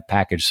 and you have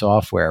packaged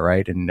software,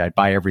 right? And I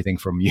buy everything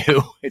from you.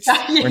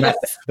 The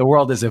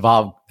world has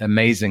evolved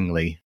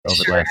amazingly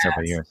over the last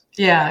several years.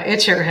 Yeah,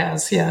 it sure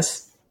has.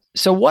 Yes.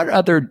 So what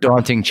other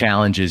daunting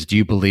challenges do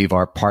you believe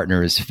our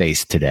partners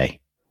face today?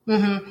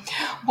 Mm-hmm.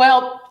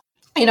 Well,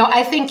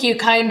 I think you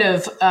kind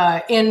of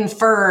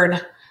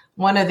inferred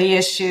one of the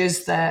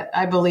issues that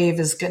I believe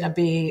is going to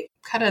be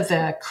kind of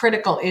the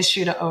critical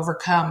issue to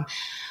overcome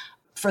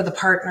for the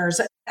partners.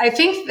 I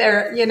think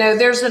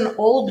there's an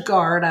old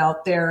guard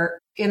out there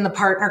in the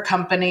partner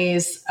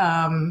companies,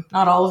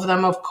 not all of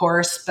them, of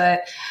course,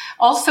 but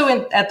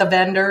also at the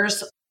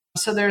vendors.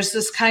 So there's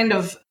this kind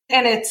of,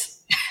 and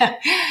it's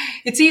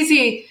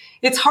easy.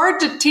 It's hard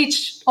to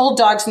teach old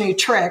dogs new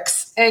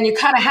tricks, and you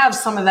kind of have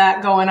some of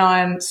that going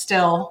on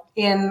still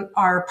in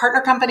our partner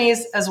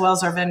companies as well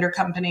as our vendor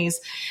companies.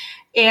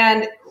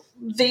 And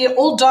the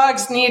old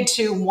dogs need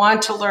to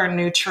want to learn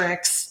new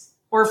tricks,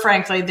 or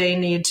frankly, they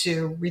need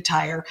to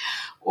retire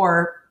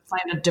or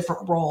find a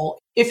different role.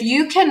 If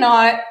you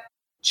cannot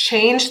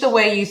change the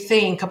way you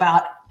think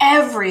about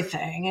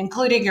everything,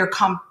 including your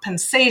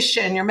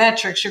compensation, your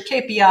metrics, your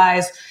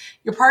KPIs,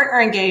 your partner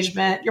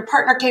engagement, your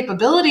partner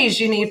capabilities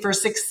you need for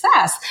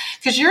success.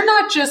 Because you're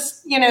not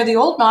just, the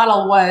old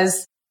model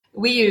was,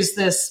 we use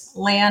this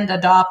land,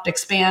 adopt,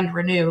 expand,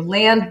 renew.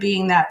 Land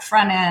being that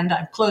front end,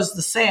 I've closed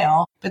the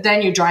sale, but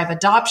then you drive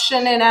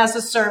adoption in as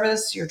a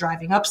service, you're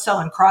driving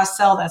upsell and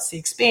cross-sell, that's the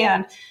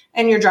expand,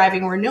 and you're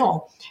driving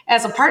renewal.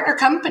 As a partner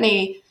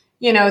company,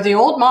 the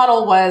old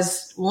model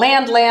was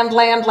land,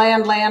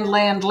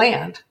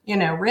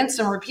 rinse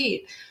and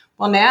repeat.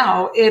 Well,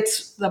 now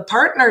it's the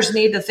partners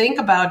need to think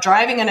about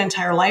driving an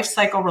entire life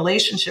cycle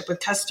relationship with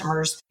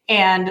customers,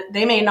 and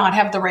they may not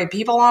have the right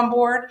people on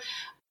board.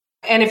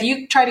 And if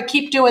you try to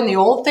keep doing the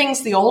old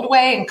things the old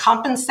way and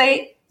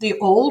compensate the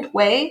old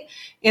way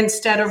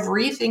instead of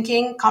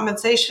rethinking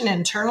compensation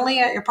internally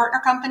at your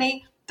partner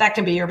company, that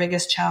can be your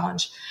biggest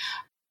challenge.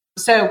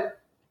 So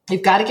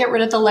you've got to get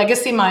rid of the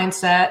legacy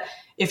mindset.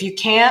 If you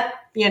can't,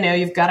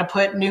 you've got to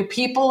put new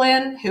people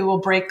in who will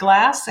break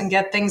glass and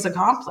get things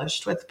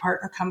accomplished with the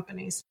partner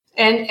companies.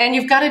 And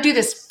you've got to do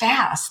this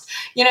fast.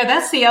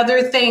 That's the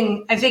other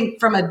thing, I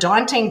think, from a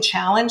daunting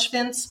challenge,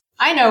 Vince.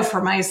 I know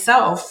for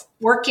myself,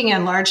 working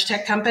in large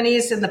tech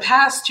companies in the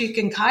past, you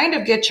can kind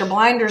of get your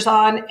blinders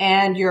on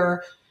and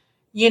you're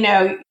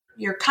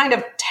kind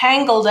of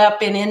tangled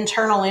up in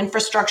internal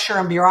infrastructure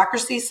and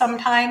bureaucracy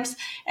sometimes,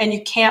 and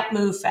you can't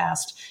move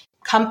fast.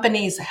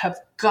 Companies have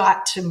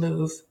got to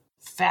move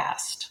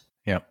fast.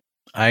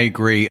 I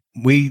agree.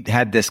 We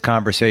had this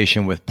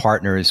conversation with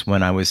partners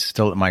when I was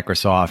still at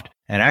Microsoft.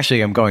 And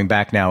actually, I'm going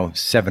back now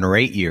 7 or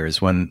 8 years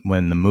when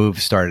the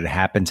move started to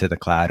happen to the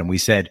cloud. And we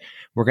said,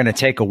 we're going to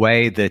take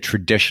away the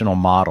traditional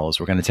models.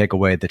 We're going to take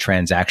away the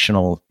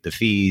the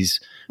fees.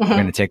 Mm-hmm. We're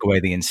going to take away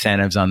the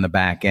incentives on the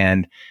back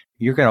end.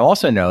 You're going to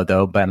also know,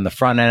 though, but on the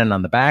front end and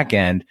on the back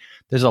end,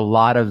 there's a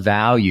lot of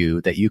value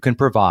that you can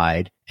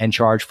provide and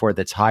charge for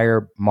that's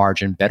higher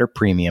margin, better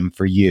premium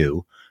for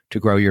you to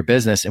grow your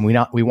business. And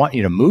we want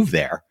you to move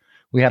there.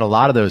 We had a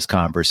lot of those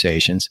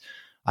conversations.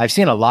 I've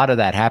seen a lot of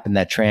that happen,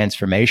 that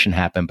transformation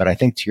happen. But I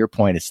think to your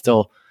point,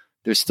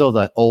 there's still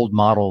the old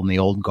model and the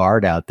old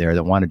guard out there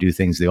that want to do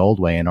things the old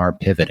way and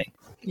aren't pivoting.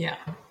 Yeah,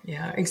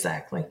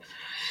 exactly.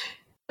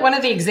 One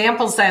of the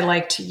examples I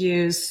like to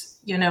use,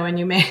 and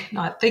you may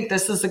not think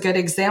this is a good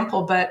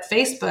example, but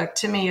Facebook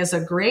to me is a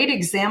great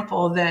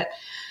example that,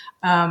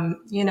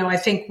 I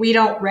think we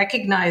don't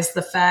recognize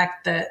the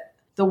fact that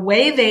the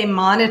way they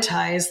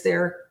monetize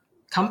their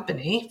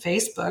company,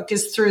 Facebook,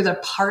 is through the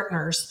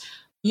partners.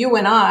 You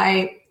and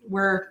I,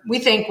 we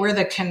think we're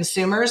the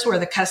consumers, we're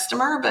the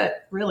customer,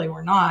 but really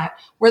we're not.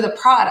 We're the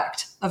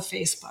product of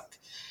Facebook.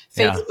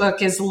 Yeah.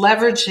 Facebook is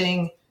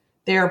leveraging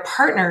their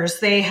partners.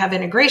 They have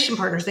integration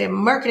partners, they have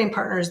marketing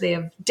partners, they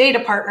have data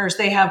partners,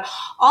 they have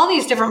all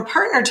these different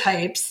partner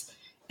types,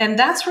 and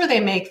that's where they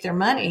make their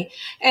money.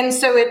 And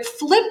so it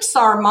flips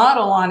our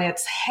model on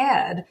its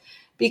head,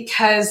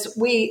 because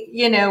we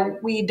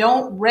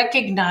don't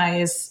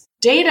recognize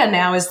data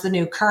now as the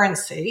new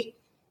currency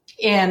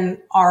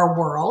in our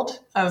world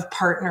of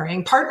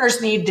partnering.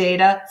 Partners need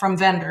data from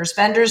vendors.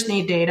 Vendors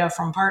need data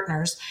from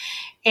partners.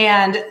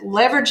 And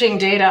leveraging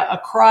data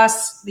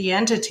across the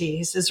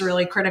entities is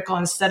really critical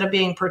instead of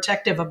being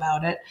protective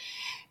about it.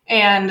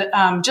 And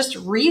just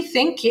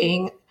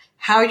rethinking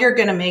how you're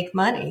going to make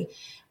money.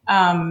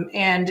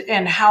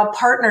 And how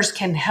partners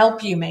can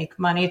help you make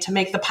money to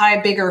make the pie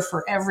bigger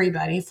for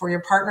everybody, for your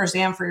partners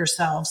and for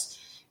yourselves,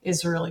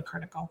 is really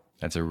critical.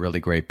 That's a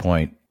really great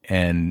point.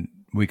 And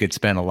we could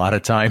spend a lot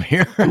of time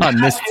here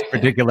on this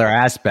particular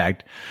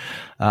aspect.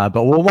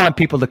 But we'll want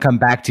people to come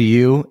back to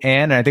you,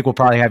 Anne, and I think we'll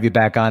probably have you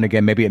back on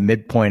again, maybe at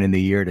midpoint in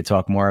the year to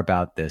talk more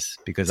about this,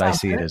 because I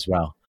see it as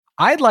well.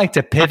 I'd like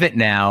to pivot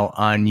now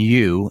on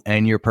you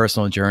and your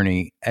personal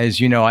journey. As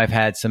you know, I've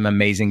had some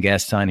amazing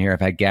guests on here.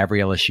 I've had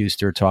Gabriella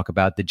Schuster talk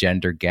about the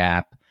gender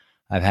gap.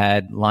 I've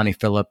had Lonnie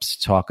Phillips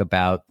talk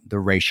about the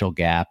racial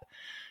gap.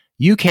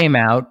 You came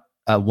out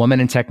a woman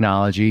in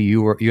technology.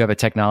 You have a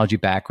technology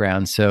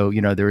background. So,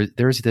 you know,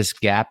 there's this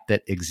gap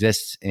that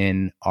exists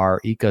in our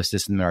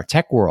ecosystem, in our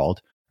tech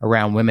world,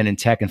 around women in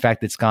tech. In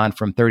fact, it's gone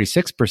from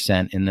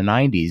 36% in the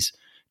 90s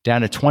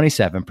down to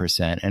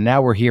 27%. And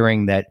now we're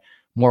hearing that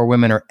more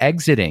women are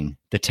exiting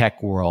the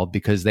tech world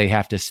because they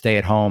have to stay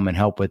at home and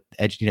help with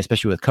education,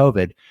 especially with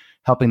COVID,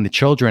 helping the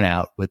children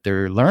out with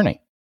their learning.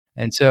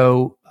 And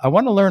so I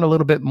want to learn a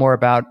little bit more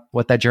about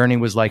what that journey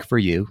was like for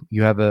you.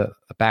 You have a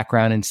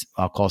background in,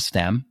 I'll call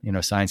STEM, you know,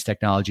 science,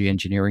 technology,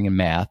 engineering, and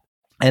math.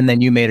 And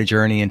then you made a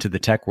journey into the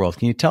tech world.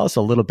 Can you tell us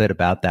a little bit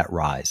about that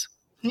rise?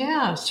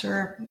 Yeah,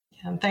 sure.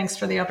 And thanks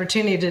for the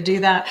opportunity to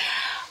do that.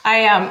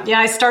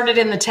 I started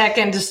in the tech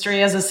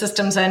industry as a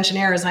systems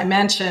engineer, as I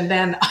mentioned,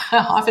 and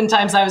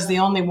oftentimes I was the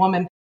only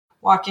woman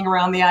walking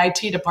around the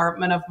IT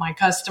department of my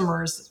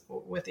customers,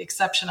 with the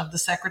exception of the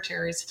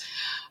secretaries.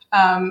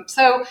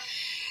 So,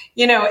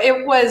 you know,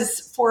 it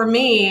was for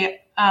me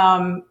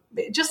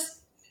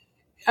just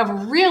a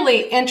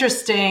really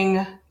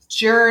interesting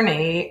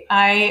journey.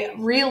 I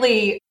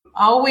really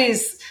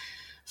always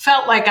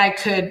felt like I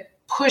could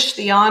push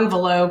the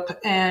envelope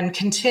and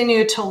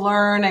continue to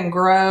learn and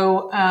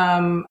grow,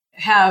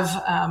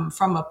 have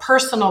from a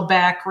personal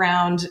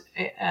background,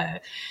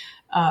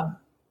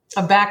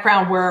 a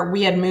background where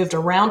we had moved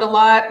around a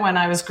lot when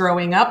I was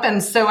growing up.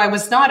 And so I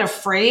was not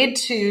afraid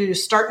to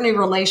start new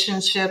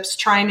relationships,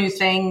 try new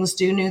things,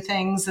 do new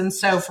things. And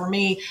so for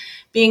me,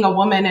 being a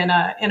woman in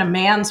a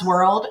man's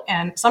world,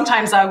 and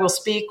sometimes I will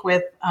speak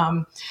with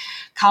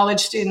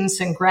college students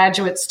and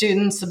graduate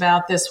students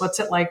about this. What's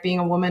it like being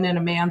a woman in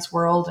a man's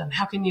world, and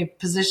how can you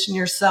position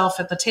yourself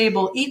at the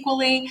table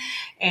equally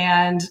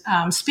and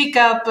speak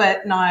up,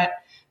 but not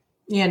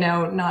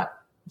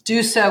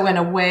do so in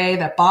a way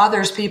that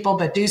bothers people,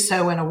 but do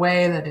so in a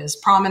way that is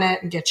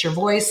prominent and get your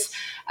voice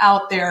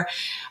out there.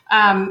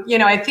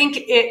 I think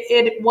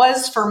it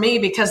was for me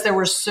because there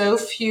were so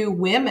few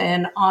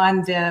women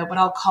on the, what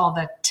I'll call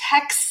the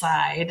tech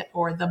side,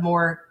 or the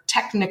more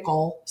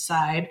technical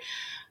side.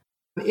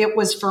 It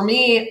was for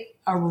me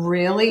a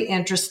really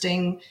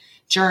interesting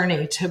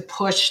journey to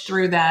push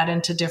through that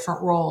into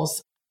different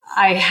roles.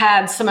 I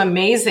had some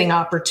amazing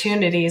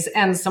opportunities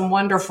and some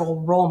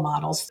wonderful role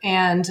models,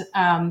 and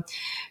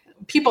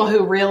people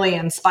who really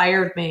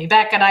inspired me.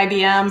 Back at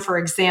IBM, for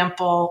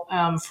example,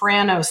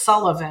 Fran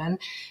O'Sullivan,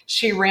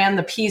 she ran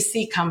the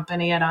PC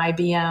company at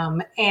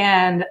IBM.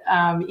 And,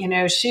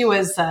 she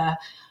was a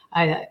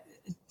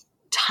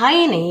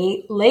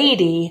tiny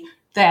lady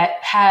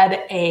that had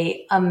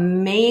a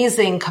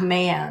amazing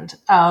command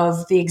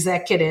of the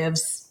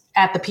executives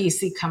at the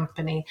PC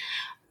company.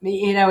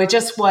 You know, it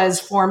just was,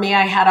 for me,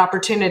 I had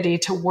opportunity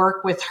to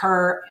work with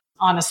her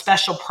on a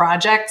special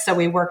project. So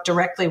we worked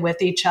directly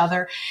with each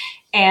other.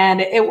 And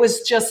it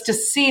was just to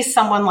see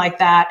someone like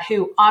that,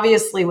 who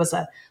obviously was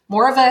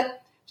more of a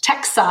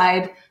tech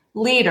side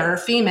leader,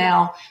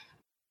 female,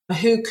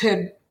 who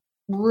could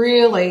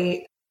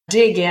really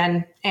dig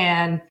in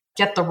and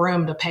get the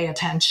room to pay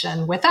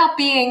attention without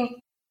being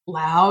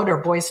loud or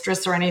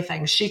boisterous or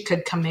anything. She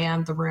could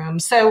command the room.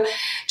 So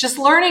just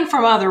learning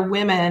from other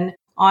women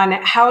on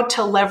how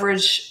to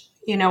leverage,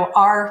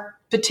 our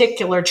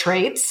particular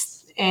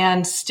traits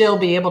and still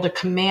be able to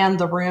command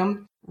the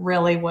room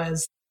really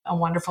was a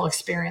wonderful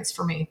experience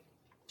for me.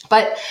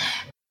 But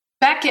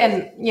back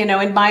in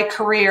my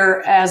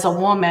career as a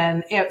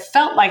woman, it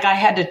felt like I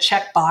had to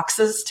check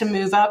boxes to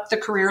move up the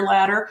career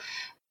ladder.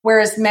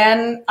 Whereas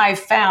men, I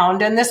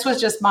found, and this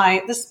is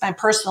my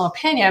personal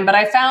opinion, but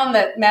I found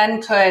that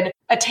men could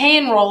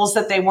attain roles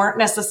that they weren't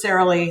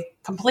necessarily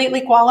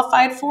completely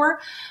qualified for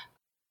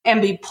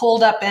and be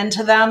pulled up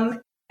into them.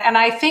 And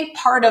I think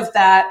part of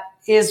that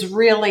is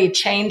really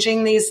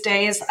changing these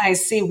days. I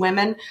see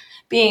women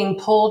being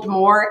pulled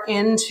more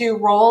into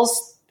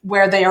roles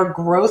where they are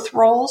growth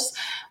roles.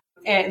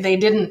 They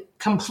didn't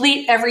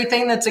complete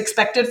everything that's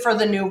expected for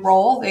the new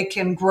role. They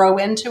can grow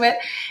into it.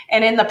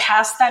 And in the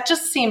past, that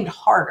just seemed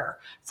harder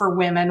for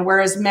women,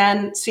 whereas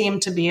men seem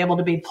to be able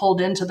to be pulled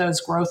into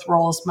those growth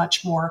roles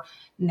much more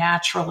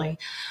naturally.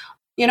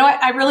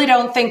 I really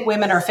don't think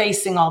women are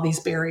facing all these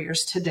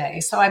barriers today.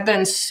 So I've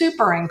been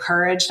super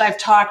encouraged. I've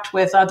talked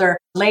with other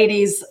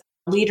ladies,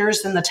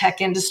 leaders in the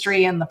tech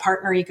industry and the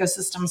partner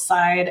ecosystem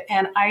side,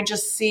 and I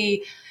just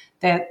see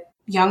that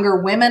younger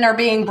women are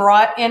being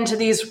brought into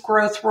these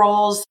growth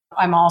roles.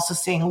 I'm also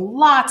seeing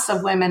lots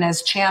of women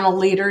as channel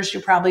leaders. You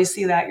probably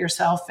see that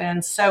yourself.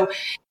 And so,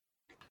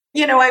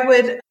 I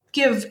would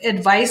give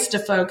advice to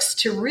folks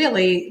to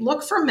really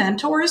look for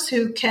mentors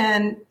who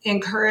can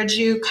encourage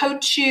you,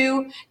 coach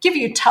you, give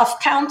you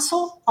tough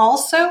counsel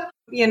also,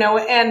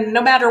 and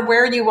no matter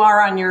where you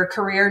are on your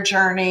career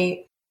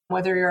journey,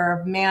 whether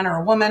you're a man or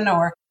a woman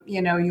or,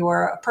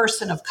 you're a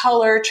person of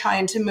color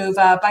trying to move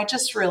up, I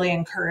just really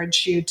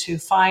encourage you to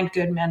find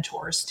good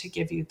mentors to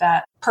give you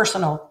that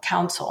personal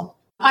counsel.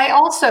 I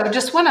also,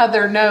 just one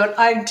other note,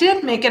 I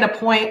did make it a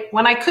point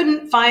when I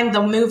couldn't find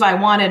the move I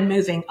wanted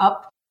moving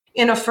up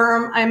in a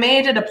firm, I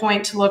made it a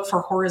point to look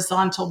for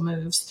horizontal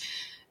moves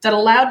that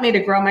allowed me to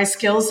grow my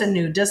skills in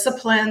new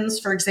disciplines.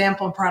 For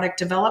example, in product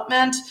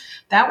development,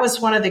 that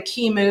was one of the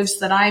key moves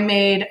that I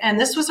made. And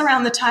this was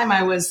around the time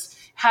I was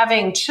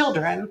having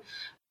children.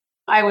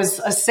 I was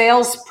a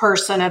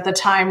salesperson at the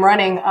time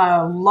running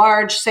a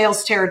large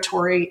sales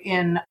territory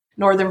in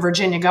Northern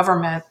Virginia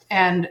government.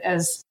 And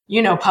as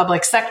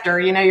public sector,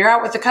 you're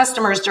out with the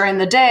customers during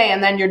the day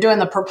and then you're doing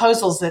the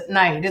proposals at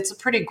night. It's a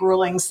pretty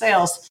grueling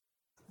sales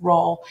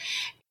role.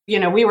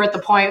 We were at the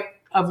point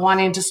of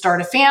wanting to start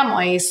a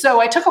family.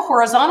 So I took a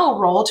horizontal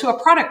role to a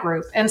product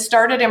group and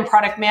started in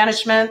product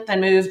management,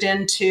 then moved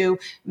into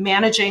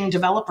managing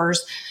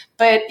developers.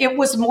 But it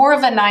was more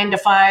of a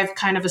 9-to-5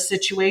 kind of a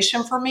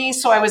situation for me.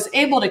 So I was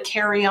able to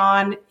carry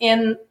on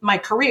in my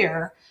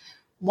career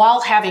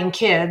while having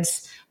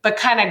kids, but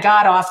kind of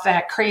got off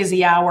that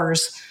crazy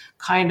hours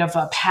kind of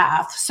a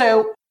path.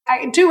 So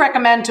I do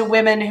recommend to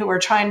women who are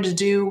trying to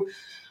do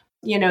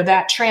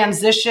that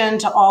transition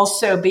to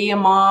also be a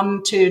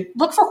mom to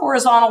look for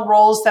horizontal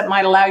roles that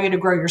might allow you to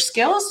grow your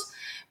skills,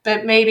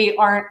 but maybe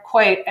aren't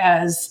quite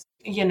as,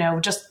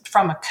 just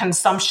from a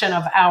consumption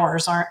of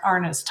hours,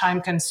 aren't as time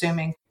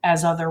consuming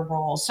as other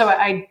roles. So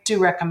I do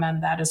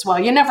recommend that as well.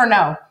 You never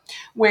know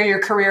where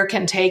your career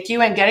can take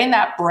you, and getting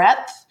that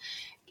breadth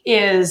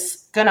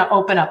is going to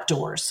open up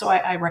doors. So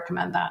I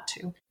recommend that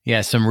too.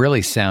 Yeah, some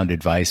really sound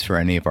advice for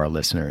any of our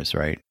listeners,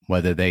 right?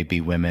 Whether they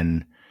be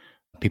women,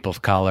 people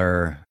of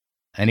color,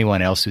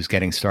 anyone else who's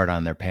getting started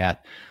on their path.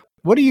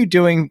 What are you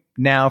doing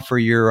now for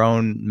your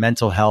own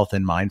mental health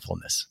and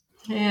mindfulness?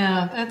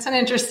 Yeah, that's an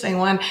interesting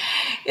one.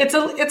 It's a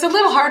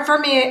little hard for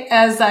me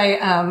as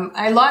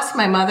I lost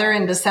my mother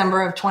in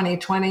December of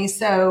 2020.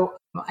 So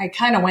I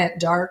kind of went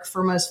dark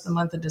for most of the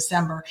month of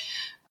December.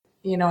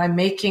 I'm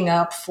making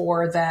up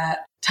for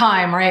that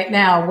time right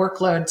now.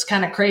 Workload's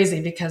kind of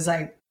crazy because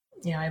I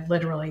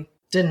literally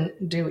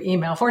didn't do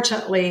email.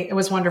 Fortunately, it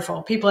was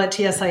wonderful. People at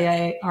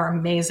TSIA are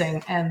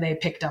amazing, and they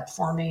picked up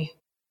for me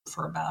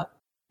for about,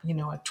 a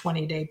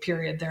 20-day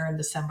period there in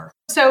December.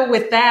 So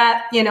with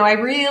that, I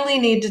really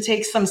need to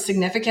take some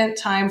significant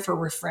time for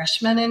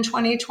refreshment in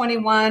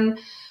 2021.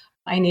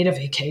 I need a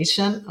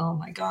vacation. Oh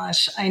my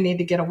gosh. I need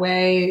to get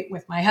away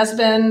with my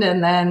husband,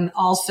 and then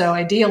also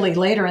ideally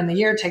later in the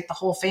year, take the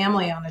whole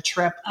family on a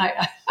trip.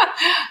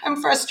 I'm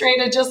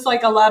frustrated, just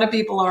like a lot of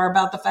people are,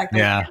 about the fact that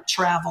we can't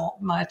travel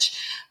much.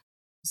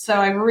 So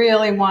I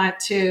really want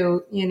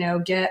to,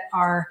 get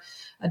our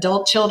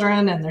adult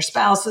children and their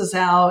spouses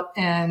out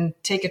and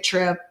take a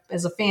trip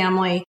as a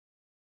family.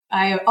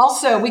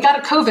 We got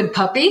a COVID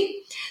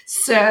puppy.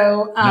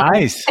 So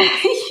nice.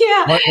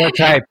 Yeah. What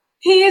type?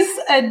 He's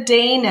a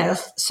Danish.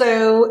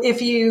 So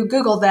if you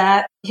Google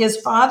that, his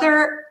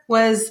father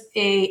was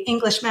a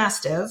English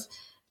Mastiff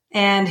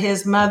and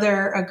his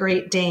mother a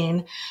Great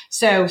Dane.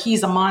 So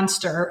he's a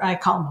monster. I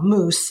call him a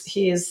moose.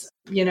 He's,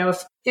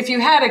 if you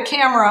had a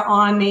camera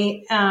on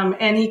me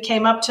and he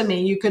came up to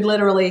me,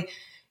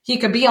 he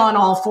could be on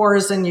all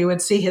fours and you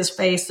would see his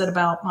face at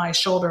about my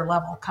shoulder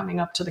level coming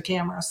up to the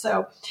camera.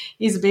 So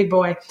he's a big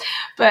boy.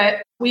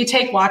 But we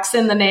take walks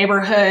in the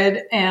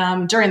neighborhood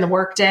during the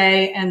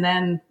workday and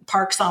then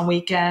parks on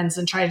weekends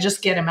and try to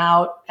just get him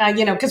out,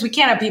 because we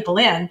can't have people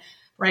in,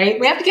 right?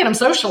 We have to get him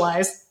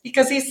socialized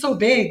because he's so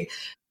big.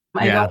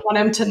 I don't want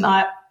him to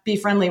not be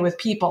friendly with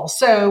people.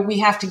 So we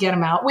have to get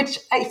him out, which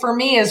for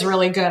me is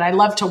really good. I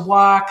love to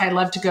walk. I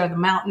love to go to the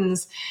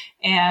mountains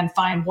and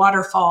find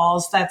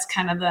waterfalls. That's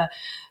kind of the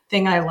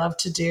thing I love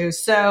to do.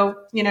 So,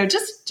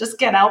 just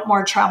get out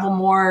more, travel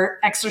more,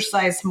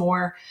 exercise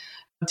more,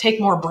 take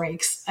more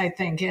breaks, I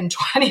think, in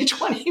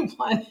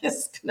 2021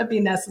 is going to be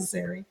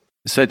necessary.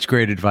 Such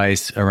great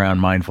advice around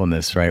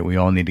mindfulness, right? We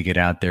all need to get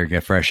out there,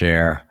 get fresh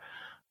air.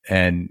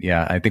 And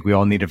I think we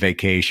all need a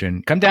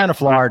vacation. Come down to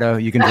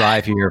Florida. You can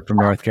drive here from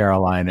North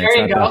Carolina. There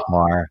it's not that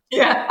far.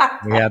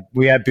 Yeah.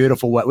 We have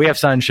beautiful, we have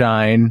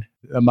sunshine,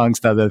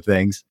 amongst other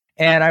things.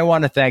 And I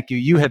want to thank you.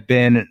 You have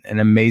been an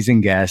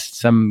amazing guest,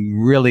 some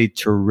really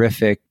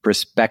terrific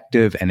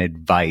perspective and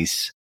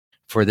advice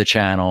for the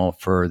channel,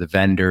 for the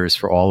vendors,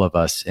 for all of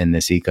us in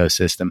this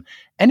ecosystem.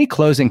 Any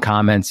closing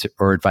comments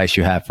or advice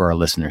you have for our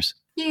listeners?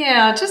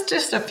 Yeah,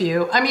 just a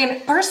few. I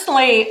mean,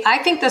 personally, I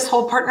think this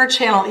whole partner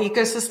channel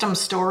ecosystem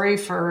story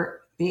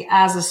for the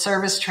as a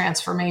service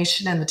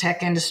transformation in the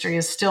tech industry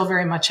is still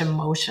very much in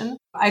motion.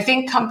 I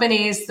think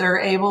companies, they're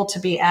able to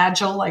be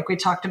agile, like we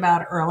talked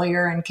about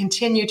earlier, and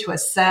continue to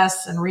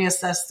assess and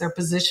reassess their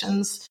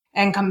positions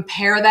and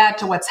compare that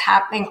to what's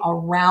happening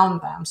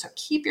around them. So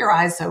keep your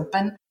eyes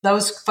open.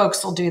 Those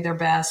folks will do their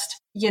best.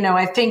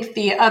 I think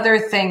the other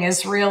thing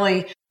is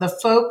really the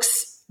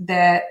folks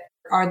that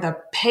are the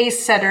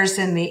pace setters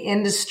in the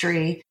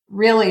industry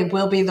really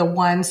will be the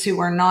ones who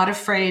are not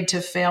afraid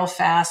to fail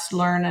fast,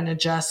 learn and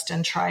adjust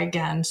and try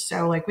again.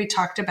 So like we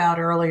talked about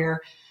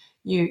earlier,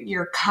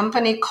 your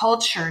company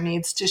culture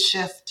needs to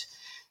shift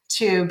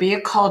to be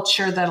a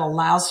culture that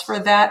allows for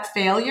that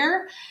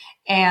failure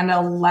and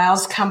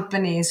allows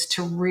companies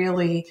to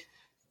really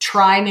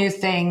try new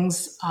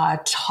things,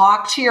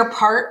 talk to your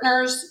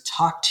partners,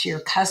 talk to your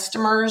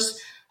customers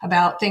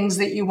about things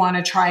that you want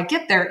to try,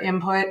 get their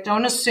input.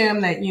 Don't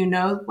assume that you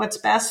know what's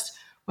best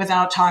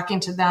without talking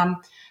to them.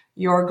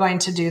 You're going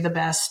to do the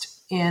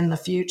best in the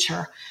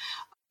future.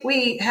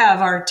 We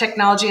have our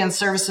technology and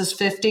services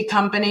 50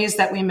 companies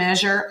that we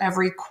measure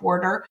every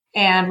quarter.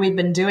 And we've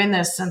been doing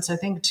this since I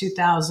think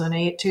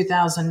 2008,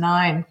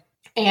 2009.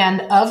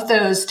 And of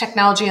those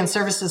technology and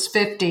services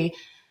 50,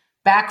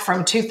 back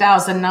from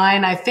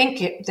 2009, I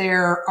think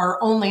there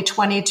are only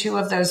 22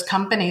 of those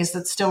companies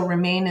that still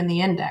remain in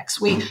the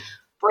index. We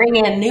bring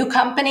in new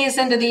companies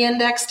into the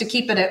index to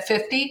keep it at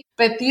 50,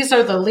 but these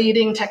are the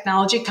leading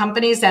technology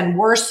companies and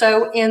were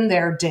so in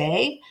their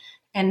day,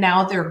 and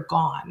now they're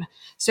gone.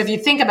 So if you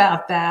think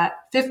about that,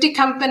 50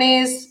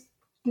 companies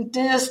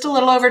just a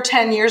little over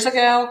 10 years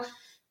ago,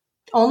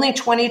 only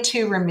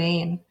 22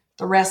 remain.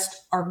 The rest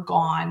are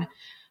gone.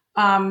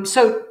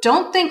 So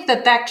don't think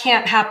that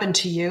can't happen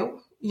to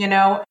you.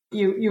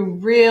 You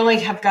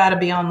really have got to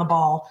be on the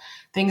ball.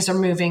 Things are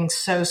moving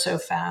so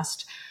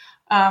fast.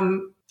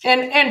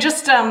 And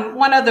just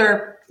one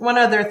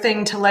other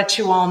thing to let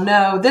you all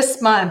know,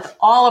 this month,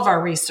 all of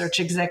our research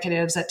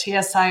executives at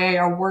TSIA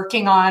are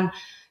working on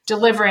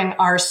delivering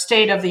our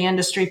state of the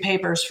industry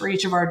papers for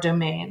each of our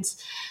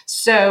domains.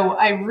 So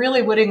I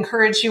really would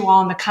encourage you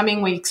all in the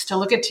coming weeks to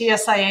look at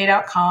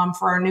tsia.com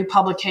for our new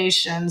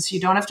publications. You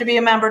don't have to be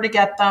a member to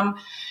get them.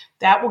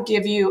 That will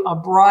give you a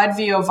broad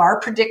view of our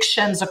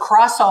predictions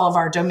across all of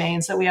our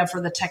domains that we have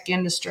for the tech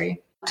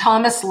industry.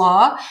 Thomas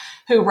Law,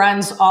 who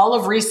runs all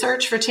of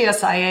research for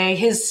TSIA,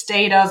 his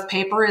state of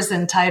paper is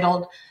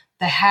entitled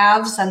The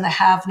Haves and the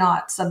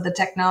Have-Nots of the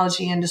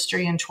Technology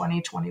Industry in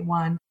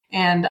 2021.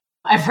 And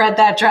I've read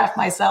that draft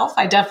myself.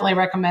 I definitely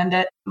recommend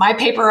it. My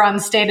paper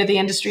on State of the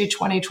Industry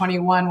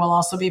 2021 will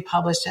also be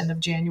published end of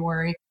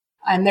January.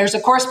 And there's a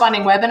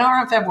corresponding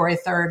webinar on February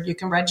 3rd you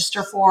can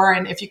register for.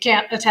 And if you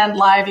can't attend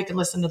live, you can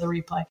listen to the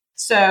replay.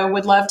 So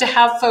would love to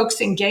have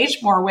folks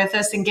engage more with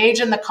us, engage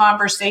in the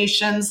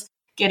conversations,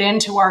 get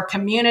into our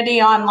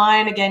community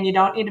online. Again, you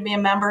don't need to be a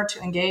member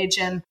to engage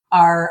in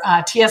our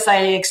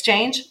TSIA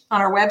exchange on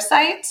our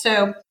website.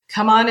 So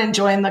come on and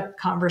join the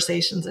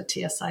conversations at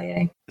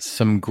TSIA.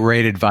 Some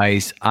great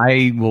advice.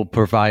 I will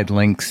provide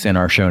links in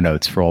our show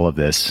notes for all of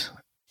this.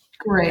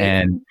 Great.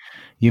 And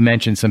you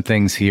mentioned some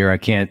things here. I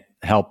can't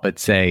help but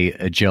say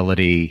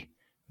agility,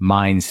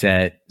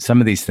 mindset, some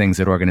of these things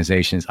at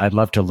organizations. I'd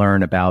love to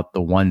learn about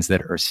the ones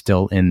that are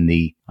still on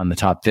the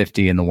top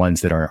 50 and the ones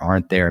that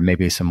aren't there.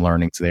 Maybe some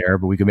learnings there,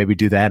 but we could maybe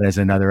do that as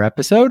another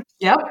episode.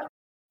 Yep.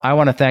 I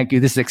want to thank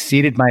you. This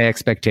exceeded my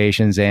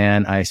expectations,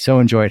 and I so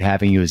enjoyed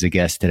having you as a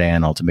guest today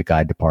on Ultimate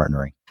Guide to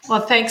Partnering.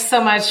 Well, thanks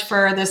so much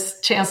for this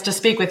chance to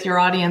speak with your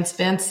audience,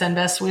 Vince, and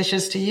best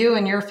wishes to you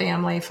and your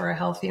family for a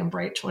healthy and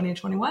bright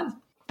 2021.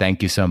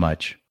 Thank you so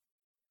much.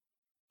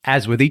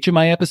 As with each of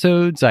my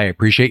episodes, I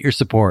appreciate your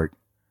support.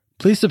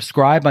 Please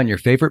subscribe on your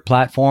favorite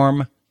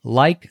platform,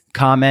 like,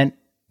 comment,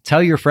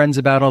 tell your friends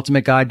about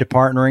Ultimate Guide to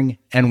Partnering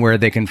and where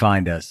they can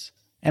find us.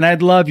 And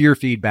I'd love your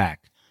feedback.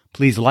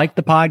 Please like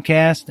the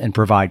podcast and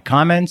provide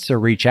comments or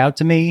reach out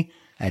to me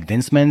at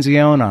Vince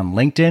Menzione on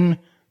LinkedIn,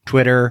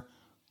 Twitter,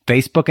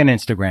 Facebook, and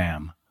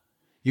Instagram.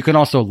 You can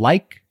also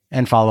like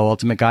and follow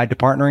Ultimate Guide to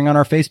Partnering on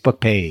our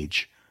Facebook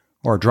page,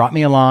 or drop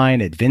me a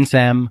line at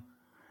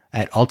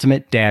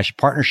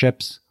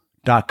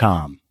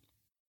vincem@ultimate-partnerships.com.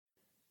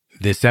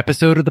 This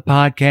episode of the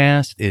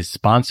podcast is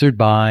sponsored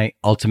by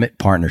Ultimate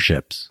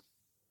Partnerships.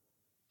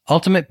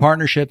 Ultimate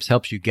Partnerships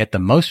helps you get the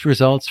most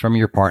results from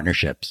your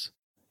partnerships.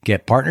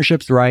 Get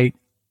partnerships right,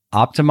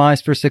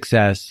 optimize for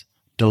success,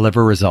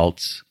 deliver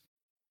results.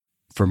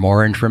 For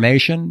more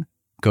information,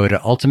 go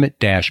to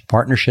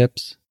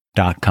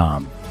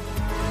ultimate-partnerships.com.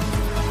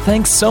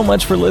 Thanks so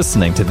much for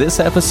listening to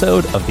this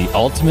episode of The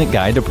Ultimate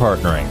Guide to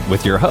Partnering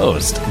with your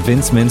host,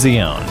 Vince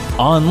Menzione.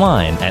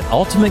 Online at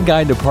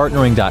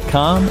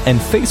ultimateguidetopartnering.com and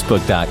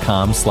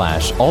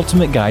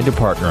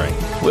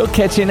facebook.com/ultimateguidetopartnering. We'll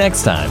catch you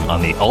next time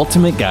on The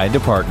Ultimate Guide to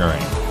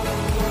Partnering.